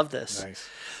 Nice. I love this. Nice.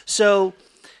 So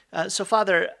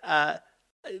Father,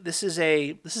 this is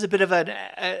a bit of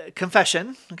a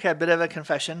confession. Okay, a bit of a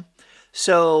confession.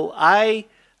 So I'm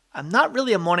not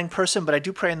really a morning person, but I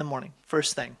do pray in the morning,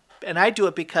 first thing. And I do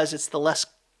it because it's the less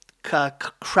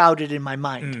crowded in my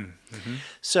mind. Mm-hmm.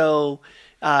 So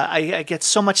I get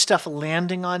so much stuff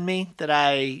landing on me that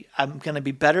I'm going to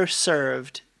be better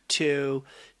served to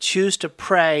choose to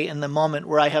pray in the moment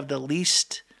where I have the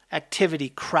least activity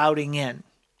crowding in.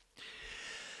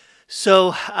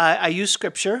 So I use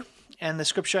Scripture, and the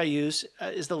Scripture I use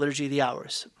is the Liturgy of the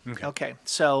Hours. Okay,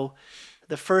 so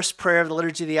the first prayer of the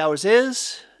Liturgy of the Hours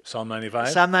is? Psalm 95.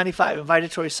 Psalm 95,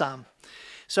 invitatory psalm.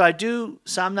 So I do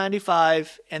Psalm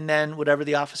 95 and then whatever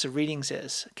the office of readings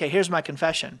is. Okay, here's my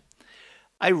confession.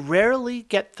 I rarely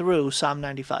get through Psalm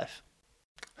 95.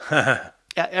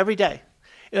 Every day.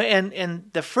 And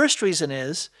the first reason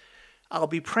is I'll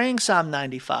be praying Psalm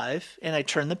 95 and I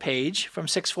turn the page from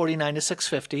 649 to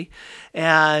 650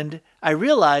 and I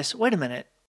realize, wait a minute,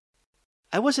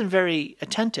 I wasn't very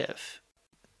attentive.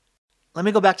 Let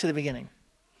me go back to the beginning.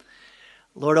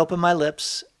 Lord, open my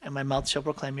lips, and my mouth shall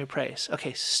proclaim your praise.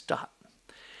 Okay, stop.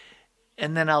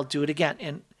 And then I'll do it again.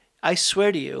 And I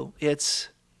swear to you, it's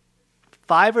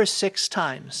 5 or 6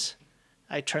 times.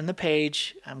 I turn the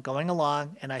page, I'm going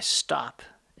along, and I stop.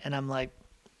 And I'm like,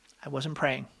 I wasn't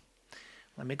praying.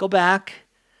 Let me go back.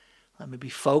 Let me be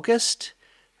focused.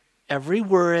 Every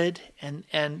word.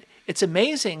 And it's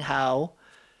amazing how,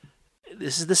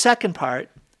 this is the second part,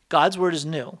 God's word is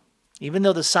new. Even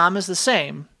though the psalm is the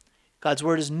same, God's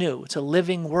word is new. It's a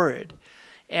living word.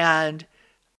 And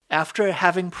after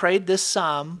having prayed this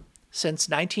psalm since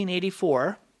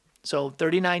 1984, so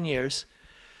 39 years,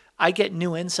 I get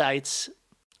new insights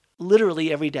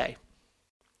literally every day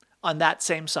on that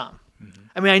same psalm. Mm-hmm.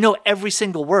 I mean, I know every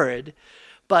single word,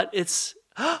 but it's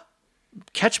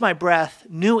catch my breath,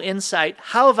 new insight.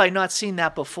 How have I not seen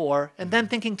that before? And then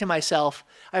thinking to myself,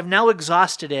 I've now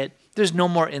exhausted it. There's no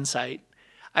more insight.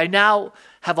 I now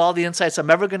have all the insights I'm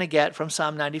ever going to get from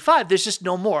Psalm 95. There's just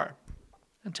no more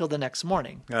until the next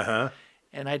morning. Uh-huh.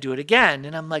 And I do it again.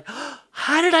 And I'm like,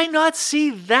 how did I not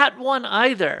see that one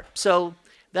either? So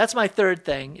that's my third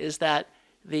thing, is that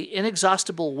the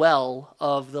inexhaustible well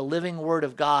of the living word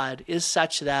of God is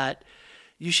such that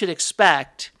you should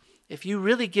expect, if you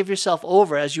really give yourself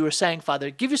over, as you were saying, Father,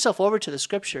 give yourself over to the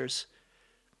scriptures,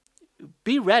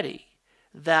 be ready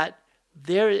that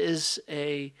there is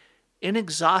a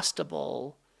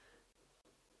inexhaustible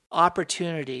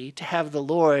opportunity to have the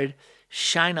Lord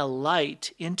shine a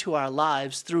light into our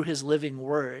lives through his living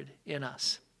word in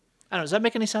us. I don't know, does that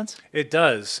make any sense? It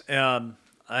does.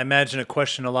 I imagine a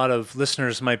question a lot of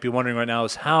listeners might be wondering right now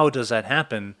is, how does that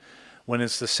happen when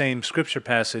it's the same scripture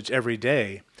passage every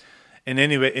day? And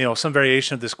anyway, some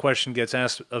variation of this question gets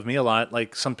asked of me a lot.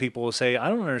 Like, some people will say, I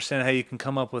don't understand how you can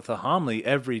come up with a homily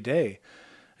every day.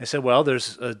 I said, well,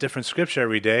 there's a different scripture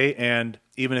every day, and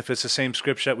even if it's the same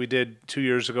scripture that we did 2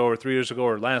 years ago or 3 years ago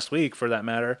or last week for that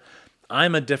matter,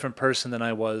 I'm a different person than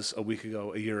I was a week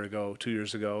ago, a year ago, 2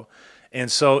 years ago.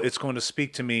 And so it's going to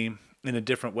speak to me in a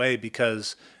different way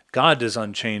because God is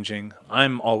unchanging.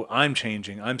 I'm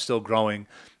changing. I'm still growing.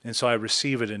 And so I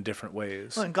receive it in different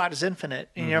ways. Well, and God is infinite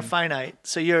and you're finite.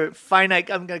 So your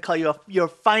finite, I'm going to call you your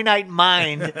finite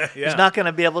mind is not going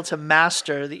to be able to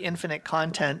master the infinite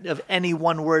content of any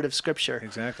one word of Scripture.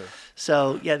 Exactly.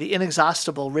 So the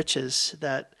inexhaustible riches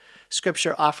that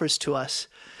Scripture offers to us.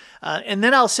 And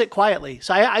then I'll sit quietly.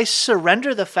 So I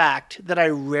surrender the fact that I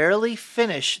rarely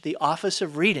finish the office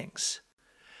of readings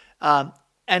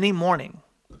any morning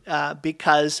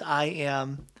because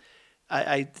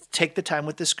I take the time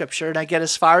with the scripture and I get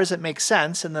as far as it makes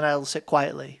sense, and then I'll sit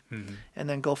quietly and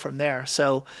then go from there.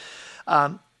 So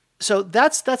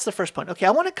that's the first point. Okay,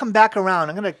 I want to come back around.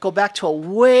 I'm going to go back to a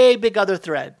way big other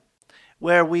thread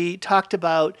where we talked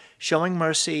about showing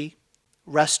mercy,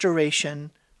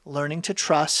 restoration, learning to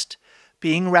trust,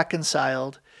 being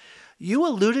reconciled. You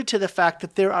alluded to the fact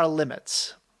that there are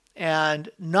limits, and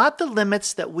not the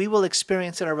limits that we will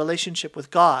experience in our relationship with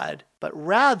God, but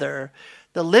rather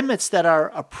the limits that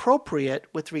are appropriate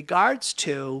with regards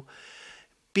to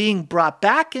being brought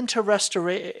back into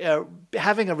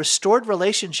having a restored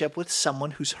relationship with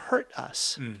someone who's hurt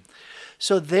us.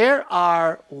 So there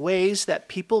are ways that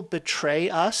people betray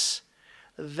us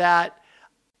that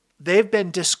they've been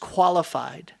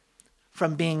disqualified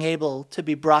from being able to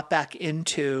be brought back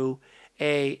into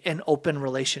an open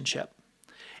relationship.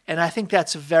 And I think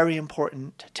that's very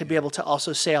important to be able to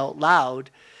also say out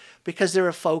loud, because there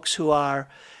are folks who are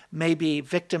maybe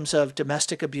victims of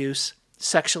domestic abuse,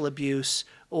 sexual abuse,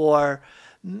 or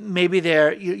maybe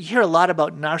you hear a lot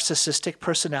about narcissistic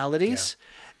personalities,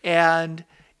 and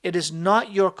it is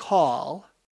not your call.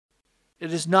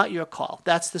 It is not your call.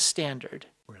 That's the standard.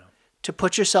 To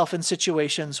put yourself in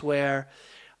situations where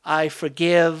I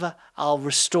forgive, I'll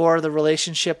restore the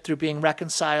relationship through being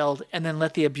reconciled, and then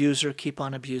let the abuser keep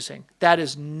on abusing. That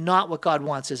is not what God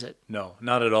wants, is it? No,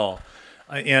 not at all.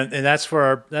 And that's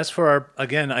for our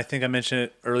again, I think I mentioned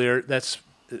it earlier,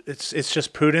 it's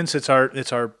just prudence. It's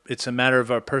a matter of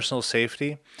our personal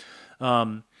safety.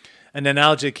 An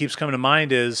analogy that keeps coming to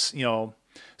mind is,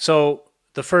 so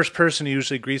the first person who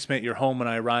usually greets me at your home when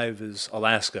I arrive is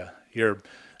Alaska, your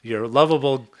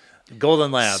lovable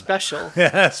golden lab. Special.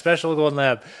 Yeah, special golden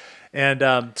lab.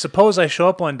 And suppose I show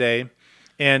up one day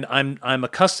and I'm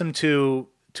accustomed to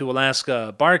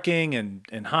Alaska barking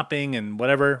and hopping and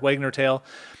whatever, wagging her tail.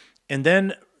 And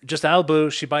then just out of the blue,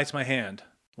 she bites my hand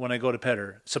when I go to pet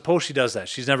her. Suppose she does that.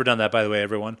 She's never done that, by the way,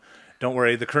 everyone. Don't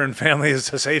worry. The Curran family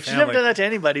is a safe family. She's never done that to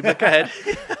anybody, but go ahead.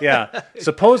 Yeah.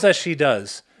 Suppose that she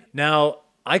does. Now,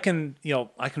 I can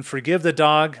forgive the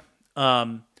dog,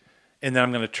 and then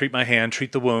I'm going to treat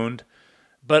the wound.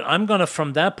 But I'm going to,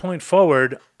 from that point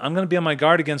forward, I'm going to be on my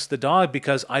guard against the dog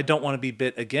because I don't want to be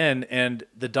bit again. And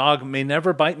the dog may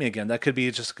never bite me again. That could be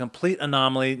just a complete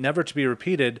anomaly, never to be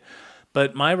repeated.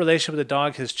 But my relationship with the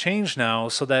dog has changed now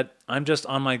so that I'm just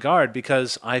on my guard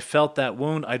because I felt that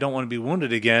wound. I don't want to be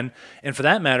wounded again. And for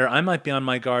that matter, I might be on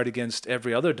my guard against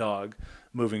every other dog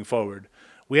moving forward.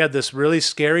 We had this really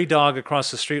scary dog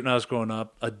across the street when I was growing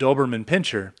up, a Doberman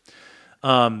Pinscher,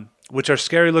 which are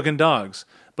scary-looking dogs.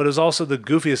 But it was also the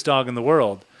goofiest dog in the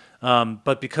world.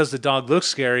 But because the dog looked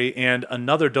scary and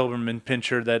another Doberman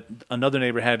Pinscher that another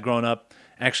neighbor had growing up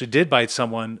actually did bite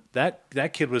someone,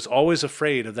 that kid was always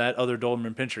afraid of that other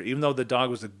Doberman Pinscher, even though the dog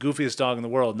was the goofiest dog in the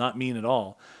world, not mean at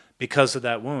all, because of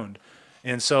that wound.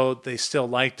 And so they still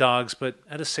like dogs, but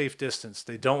at a safe distance.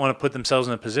 They don't want to put themselves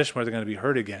in a position where they're going to be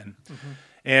hurt again. Mm-hmm.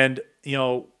 And,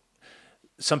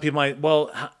 some people might,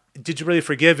 did you really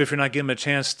forgive if you're not giving them a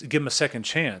chance to give them a second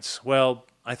chance? Well,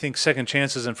 I think second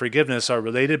chances and forgiveness are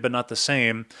related, but not the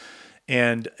same.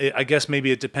 And I guess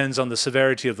maybe it depends on the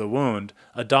severity of the wound.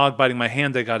 A dog biting my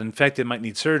hand that got infected might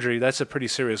need surgery. That's a pretty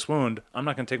serious wound. I'm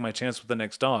not going to take my chance with the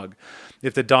next dog.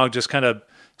 If the dog just kind of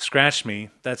scratched me,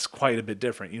 that's quite a bit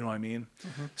different. You know what I mean?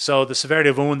 Mm-hmm. So the severity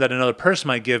of a wound that another person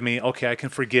might give me, okay, I can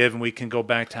forgive and we can go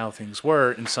back to how things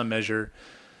were in some measure.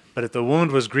 But if the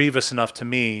wound was grievous enough to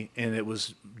me and it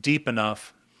was deep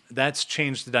enough, that's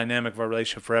changed the dynamic of our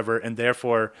relationship forever, and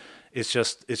therefore it's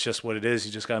just what it is.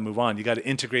 You just got to move on. You got to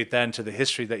integrate that into the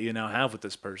history that you now have with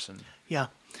this person. Yeah.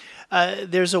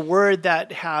 There's a word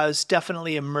that has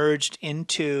definitely emerged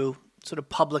into sort of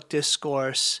public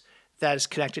discourse that is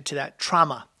connected to that,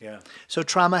 trauma. Yeah. So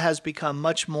trauma has become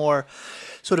much more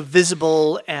sort of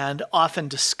visible and often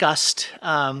discussed.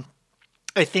 I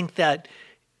think that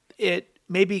it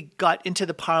maybe got into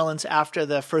the parlance after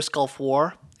the first Gulf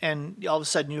War, and all of a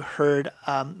sudden you heard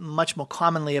much more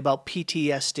commonly about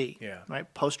PTSD,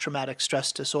 right? Post-traumatic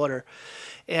stress disorder.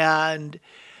 And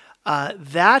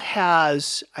that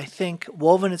has, I think,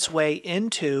 woven its way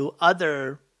into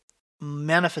other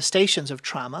manifestations of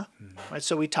trauma, right?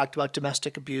 So we talked about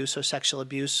domestic abuse or sexual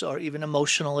abuse or even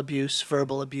emotional abuse,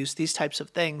 verbal abuse, these types of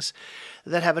things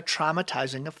that have a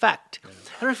traumatizing effect. Yeah.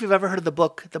 I don't know if you've ever heard of the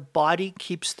book, The Body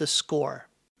Keeps the Score.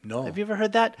 No. Have you ever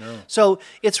heard that? No. So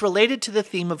it's related to the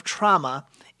theme of trauma,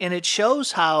 and it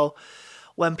shows how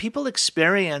when people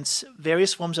experience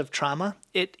various forms of trauma,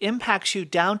 it impacts you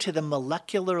down to the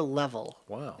molecular level.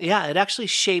 Wow. Yeah, it actually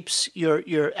shapes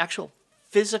your actual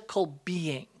physical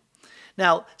being.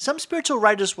 Now, some spiritual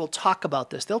writers will talk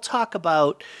about this. They'll talk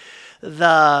about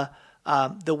the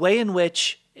way in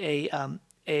which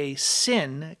a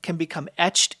sin can become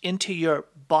etched into your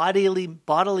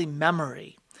bodily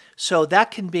memory. So that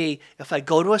can be if I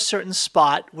go to a certain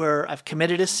spot where I've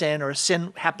committed a sin or a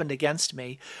sin happened against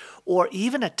me, or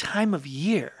even a time of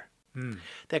year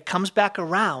that comes back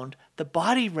around, the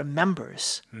body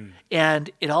remembers. And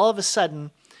it all of a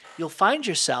sudden, you'll find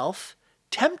yourself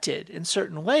tempted in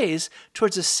certain ways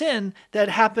towards a sin that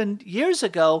happened years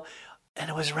ago, and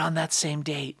it was around that same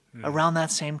date, around that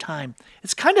same time.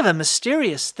 It's kind of a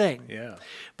mysterious thing. Yeah.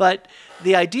 But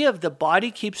the idea of the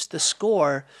body keeps the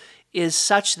score is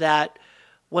such that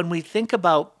when we think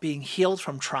about being healed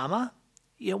from trauma,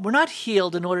 we're not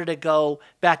healed in order to go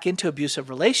back into abusive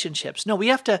relationships. No, we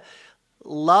have to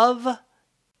love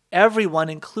everyone,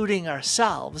 including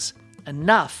ourselves,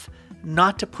 enough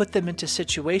not to put them into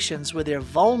situations where they're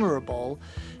vulnerable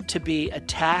to be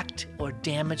attacked or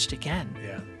damaged again.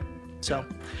 Yeah. So,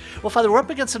 well, Father, we're up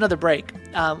against another break.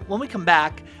 When we come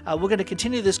back, we're going to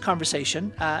continue this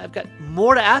conversation. I've got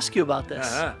more to ask you about this.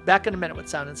 Back in a minute with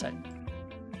Sound Insight.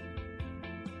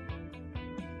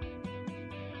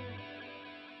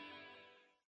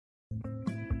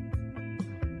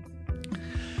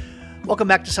 Welcome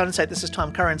back to Sound Insight. This is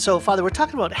Tom Curran. So, Father, we're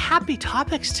talking about happy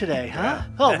topics today, huh? Yeah.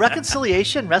 Oh,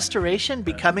 reconciliation, restoration,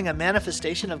 becoming a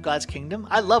manifestation of God's kingdom.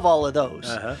 I love all of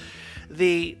those.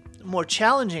 The more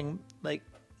challenging,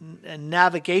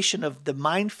 navigation of the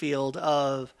minefield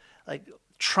of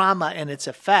trauma and its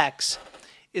effects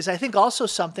is, I think, also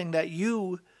something that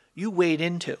you wade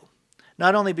into,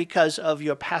 not only because of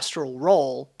your pastoral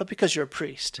role, but because you're a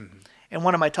priest. Mm-hmm. And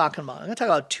what am I talking about? I'm going to talk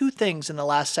about two things in the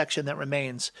last section that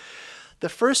remains. The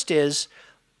first is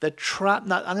I'm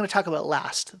going to talk about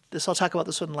last. I'll talk about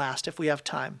this one last if we have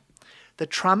time. The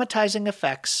traumatizing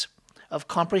effects of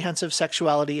comprehensive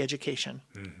sexuality education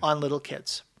on little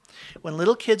kids. When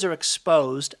little kids are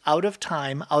exposed out of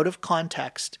time, out of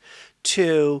context,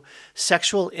 to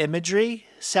sexual imagery,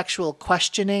 sexual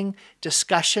questioning,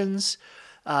 discussions,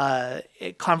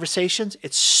 conversations,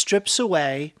 it strips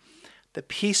away the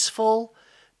peaceful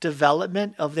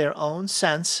development of their own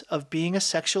sense of being a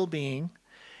sexual being,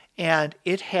 and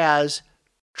it has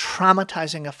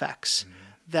traumatizing effects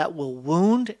that will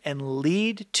wound and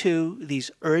lead to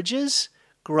these urges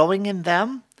growing in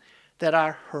them that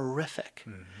are horrific.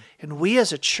 And we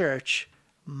as a church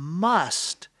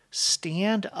must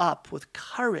stand up with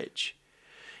courage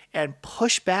and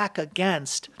push back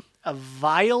against a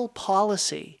vile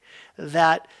policy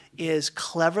that is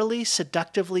cleverly,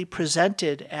 seductively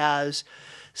presented as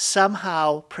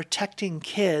somehow protecting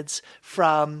kids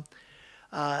from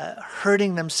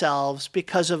hurting themselves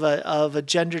because of a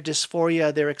gender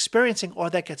dysphoria they're experiencing or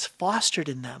that gets fostered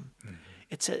in them.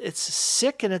 It's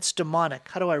sick and it's demonic.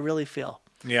 How do I really feel?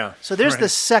 Yeah. So there's the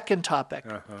second topic.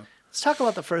 Let's talk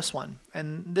about the first one.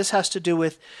 And this has to do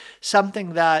with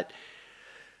something that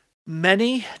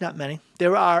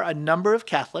there are a number of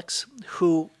Catholics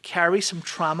who carry some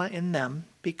trauma in them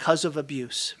because of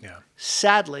abuse,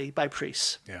 sadly, by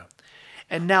priests. Yeah.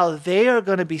 And now they are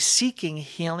going to be seeking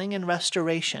healing and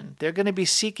restoration. They're going to be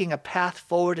seeking a path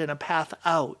forward and a path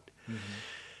out.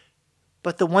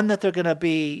 But the one that they're going to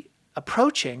be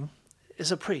approaching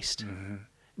is a priest.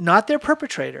 Not their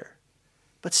perpetrator,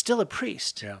 but still a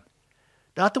priest. Yeah.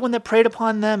 Not the one that preyed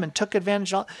upon them and took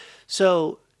advantage of.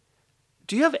 So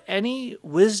do you have any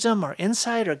wisdom or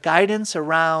insight or guidance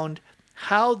around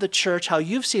how the church, how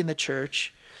you've seen the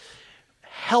church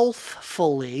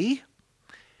healthfully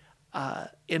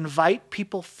invite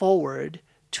people forward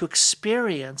to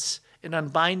experience an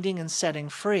unbinding and setting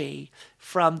free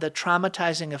from the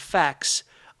traumatizing effects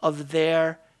of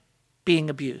their being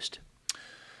abused?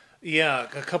 Yeah,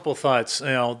 a couple thoughts.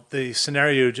 The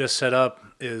scenario you just set up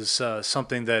is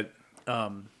something that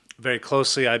very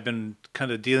closely I've been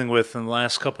kind of dealing with in the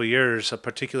last couple of years, a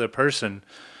particular person.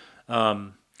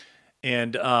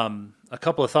 And a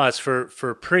couple of thoughts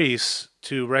for priests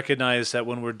to recognize that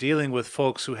when we're dealing with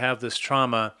folks who have this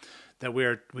trauma, that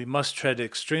we must tread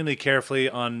extremely carefully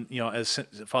on, as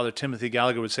Father Timothy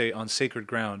Gallagher would say, on sacred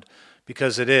ground,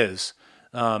 because it is.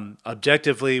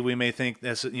 Objectively, we may think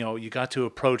that's you got to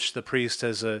approach the priest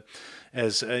as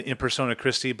in persona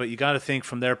Christi, but you got to think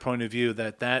from their point of view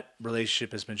that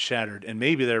relationship has been shattered, and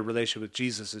maybe their relationship with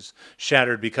Jesus is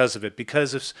shattered because of it.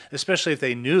 Because especially if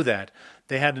they knew that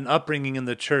they had an upbringing in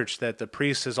the church that the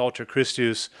priest is alter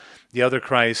Christus, the other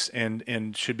Christ,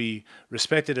 and should be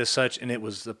respected as such, and it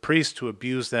was the priest who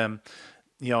abused them.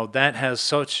 That has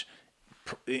such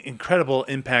incredible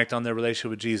impact on their relationship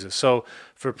with Jesus. So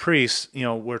for priests,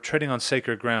 we're treading on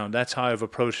sacred ground. That's how I've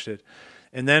approached it.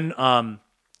 And then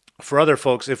for other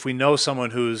folks, if we know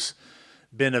someone who's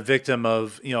been a victim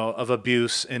of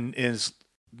abuse and is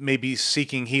maybe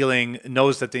seeking healing,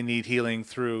 knows that they need healing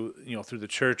through the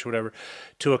church or whatever,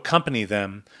 to accompany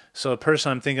them. So a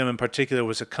person I'm thinking of in particular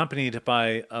was accompanied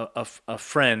by a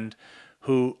friend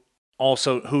who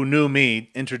knew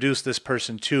me, introduced this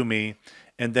person to me,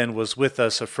 and then was with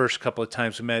us the first couple of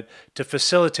times we met to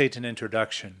facilitate an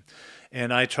introduction.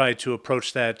 And I tried to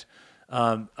approach that,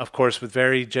 of course, with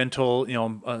very gentle,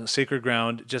 sacred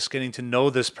ground, just getting to know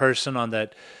this person on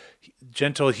that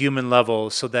gentle human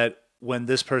level so that when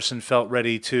this person felt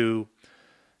ready to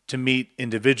meet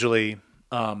individually,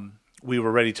 we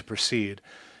were ready to proceed.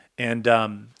 And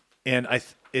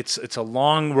it's a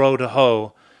long road to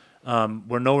hoe.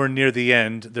 We're nowhere near the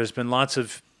end. There's been lots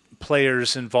of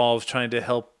players involved trying to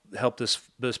help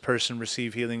this person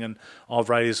receive healing in all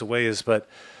varieties of ways, but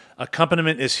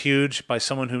accompaniment is huge by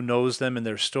someone who knows them and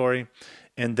their story.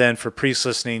 And then for priests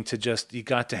listening, you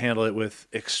got to handle it with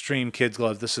extreme kid's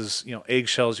gloves. This is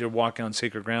eggshells. You're walking on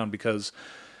sacred ground because,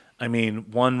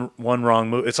 one wrong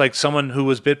move. It's like someone who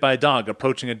was bit by a dog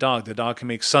approaching a dog. The dog can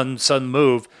make sudden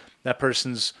move. That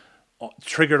person's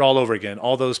triggered all over again.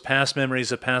 All those past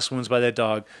memories of past wounds by that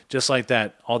dog, just like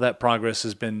that, all that progress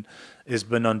has been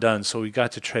undone. So we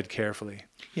got to tread carefully.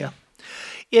 Yeah.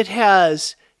 It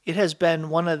has been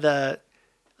one of the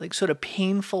sort of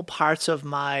painful parts of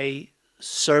my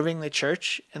serving the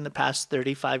church in the past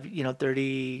 30 since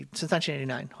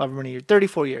 1989, however many years,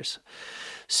 34 years.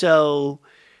 So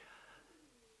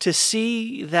to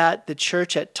see that the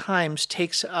church at times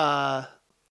takes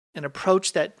an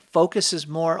approach that focuses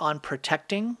more on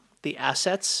protecting the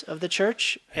assets of the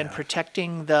church and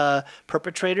protecting the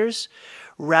perpetrators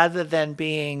rather than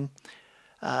being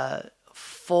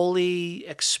fully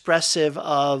expressive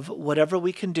of whatever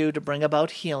we can do to bring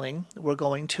about healing. We're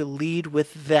going to lead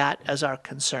with that as our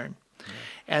concern.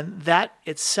 And that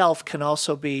itself can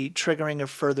also be triggering of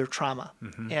further trauma.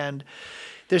 And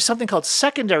there's something called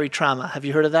secondary trauma. Have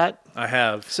you heard of that? I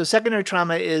have. So secondary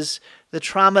trauma is the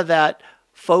trauma that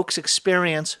folks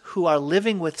experience who are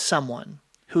living with someone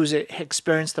who's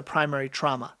experienced the primary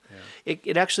trauma.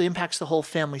 It actually impacts the whole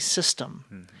family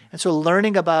system. And so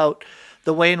learning about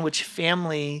the way in which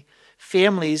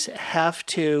families have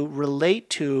to relate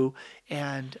to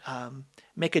and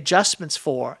make adjustments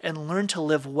for and learn to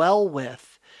live well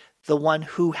with the one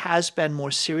who has been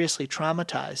more seriously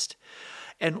traumatized.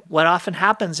 And what often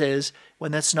happens is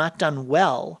when that's not done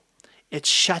well, it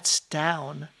shuts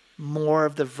down more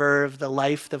of the verve, the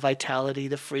life, the vitality,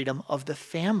 the freedom of the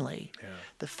family.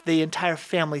 Yeah. The entire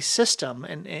family system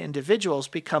and individuals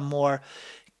become more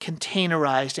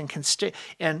containerized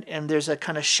and there's a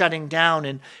kind of shutting down,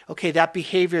 and okay, that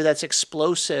behavior that's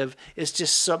explosive is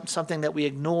just something that we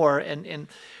ignore, and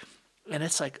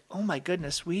it's like, oh my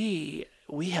goodness, we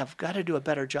have got to do a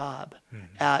better job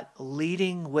at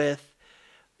leading with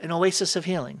an oasis of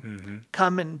healing.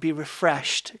 Come and be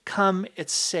refreshed. Come,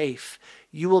 it's safe.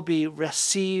 You will be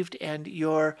received and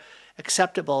you're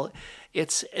acceptable.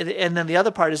 And then the other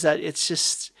part is that it's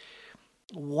just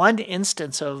one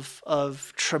instance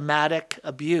of traumatic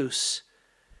abuse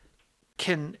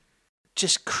can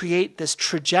just create this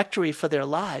trajectory for their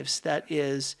lives that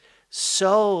is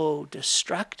so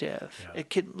destructive. Yeah. It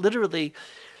can literally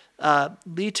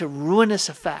lead to ruinous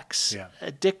effects,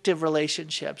 addictive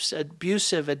relationships,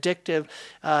 addictive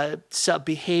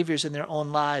behaviors in their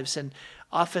own lives, and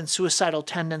often suicidal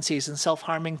tendencies and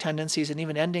self-harming tendencies, and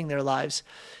even ending their lives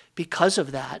because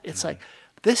of that. It's like,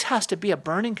 this has to be a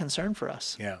burning concern for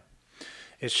us. Yeah,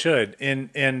 it should.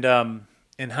 And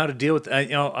how to deal with I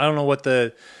don't know what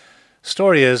the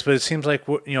story is, but it seems like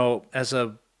as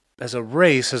a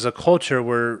race, as a culture,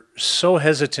 we're so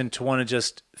hesitant to want to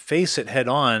just face it head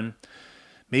on.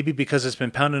 Maybe because it's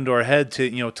been pounded into our head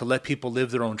to let people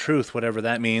live their own truth, whatever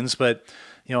that means. But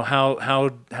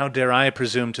how dare I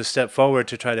presume to step forward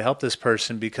to try to help this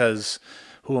person, because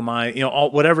who am I?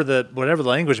 Whatever the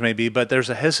language may be, but there's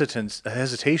a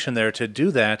hesitation there to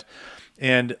do that.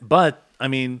 But I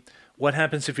mean, what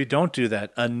happens if you don't do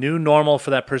that? A new normal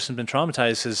for that person been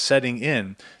traumatized is setting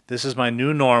in. This is my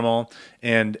new normal,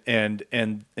 and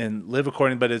live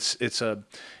according. But it's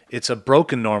a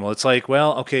broken normal. It's like,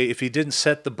 well, okay, if you didn't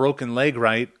set the broken leg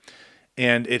right,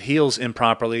 and it heals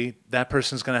improperly, that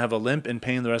person's going to have a limp and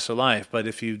pain the rest of their life. But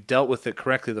if you dealt with it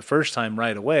correctly the first time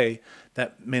right away,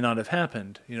 that may not have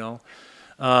happened,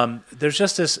 There's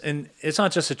just this, and it's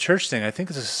not just a church thing. I think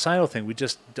it's a societal thing. We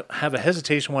just have a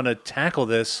hesitation, want to tackle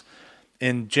this,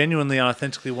 and genuinely,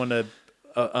 authentically want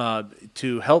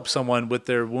to help someone with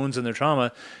their wounds and their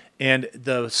trauma. And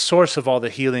the source of all the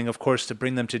healing, of course, to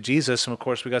bring them to Jesus. And of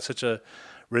course, we got such a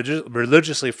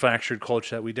religiously fractured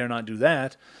culture that we dare not do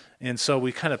that. And so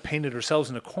we kind of painted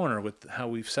ourselves in a corner with how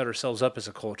we've set ourselves up as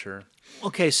a culture.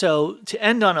 Okay, so to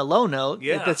end on a low note,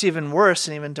 that's even worse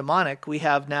and even demonic, we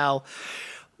have now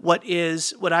what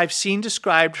I've seen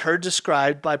heard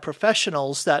described by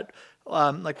professionals that,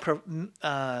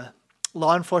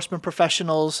 law enforcement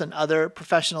professionals and other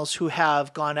professionals who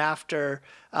have gone after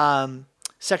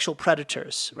sexual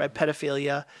predators, right?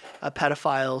 Pedophilia,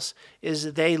 pedophiles,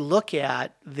 is they look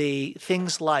at the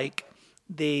things like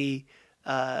the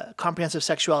comprehensive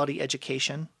sexuality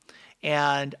education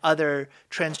and other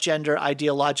transgender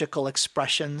ideological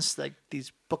expressions, like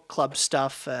these book club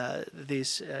stuff,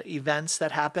 these events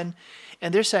that happen.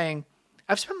 And they're saying,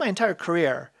 I've spent my entire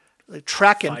career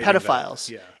tracking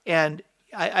pedophiles. And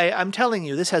I'm telling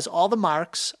you, this has all the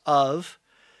marks of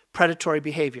predatory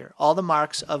behavior, all the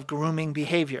marks of grooming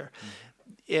behavior.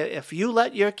 If you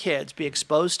let your kids be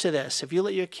exposed to this, if you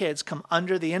let your kids come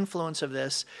under the influence of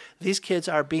this, these kids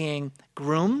are being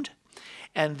groomed,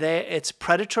 and it's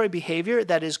predatory behavior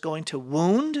that is going to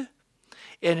wound,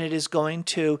 and it is going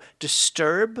to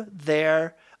disturb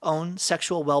their own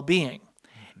sexual well-being.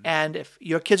 And if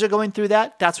your kids are going through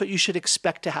that, that's what you should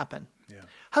expect to happen. Yeah.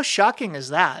 How shocking is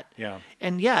that? Yeah.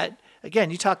 And yet,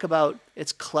 again, you talk about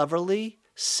it's cleverly,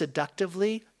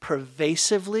 seductively,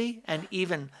 pervasively, and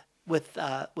even with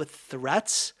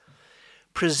threats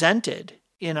presented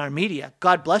in our media.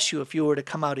 God bless you if you were to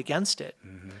come out against it.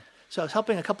 So I was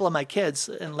helping a couple of my kids,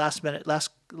 and last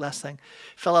thing,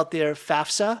 fill out their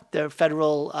FAFSA, their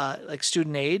federal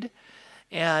student aid,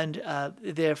 and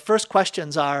their first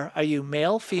questions are you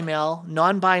male, female,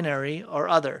 non-binary, or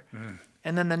other?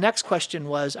 And then the next question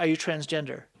was, are you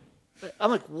transgender?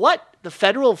 I'm like, what? The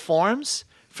federal forms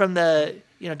from the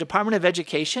Department of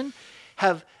Education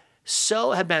have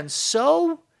been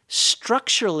so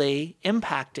structurally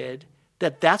impacted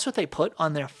that that's what they put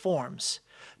on their forms.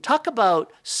 Talk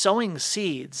about sowing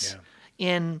seeds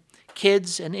in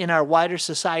kids and in our wider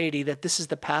society that this is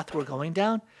the path we're going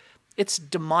down. It's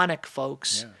demonic,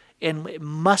 folks, and it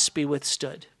must be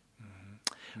withstood.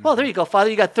 Well, there you go,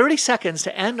 Father. You got 30 seconds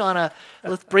to end on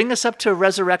let's bring us up to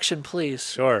resurrection,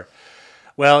 please. Sure.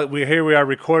 Well, here we are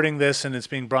recording this, and it's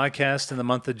being broadcast in the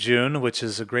month of June, which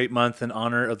is a great month in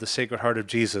honor of the Sacred Heart of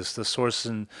Jesus, the source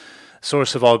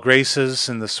of all graces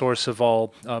and the source of all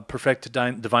perfected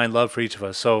divine love for each of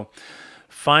us. So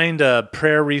find a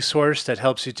prayer resource that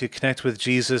helps you to connect with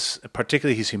Jesus,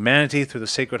 particularly his humanity, through the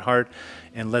Sacred Heart,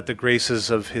 and let the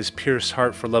graces of his pierced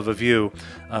heart for love of you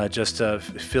just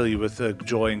fill you with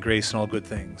joy and grace and all good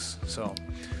things. So,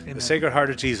 Amen. The Sacred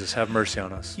Heart of Jesus, have mercy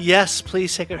on us. Yes,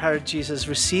 please, Sacred Heart of Jesus,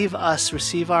 receive us,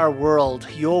 receive our world,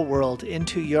 your world,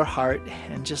 into your heart,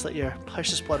 and just let your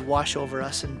precious blood wash over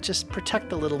us, and just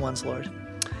protect the little ones, Lord.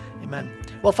 Amen.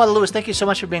 Well, Father Lewis, thank you so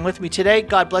much for being with me today.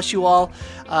 God bless you all.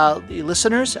 The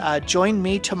listeners, join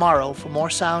me tomorrow for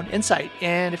more Sound Insight.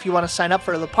 And if you want to sign up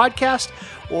for the podcast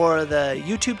or the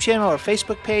YouTube channel or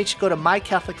Facebook page, go to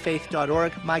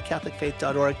mycatholicfaith.org,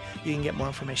 mycatholicfaith.org. You can get more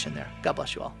information there. God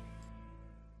bless you all.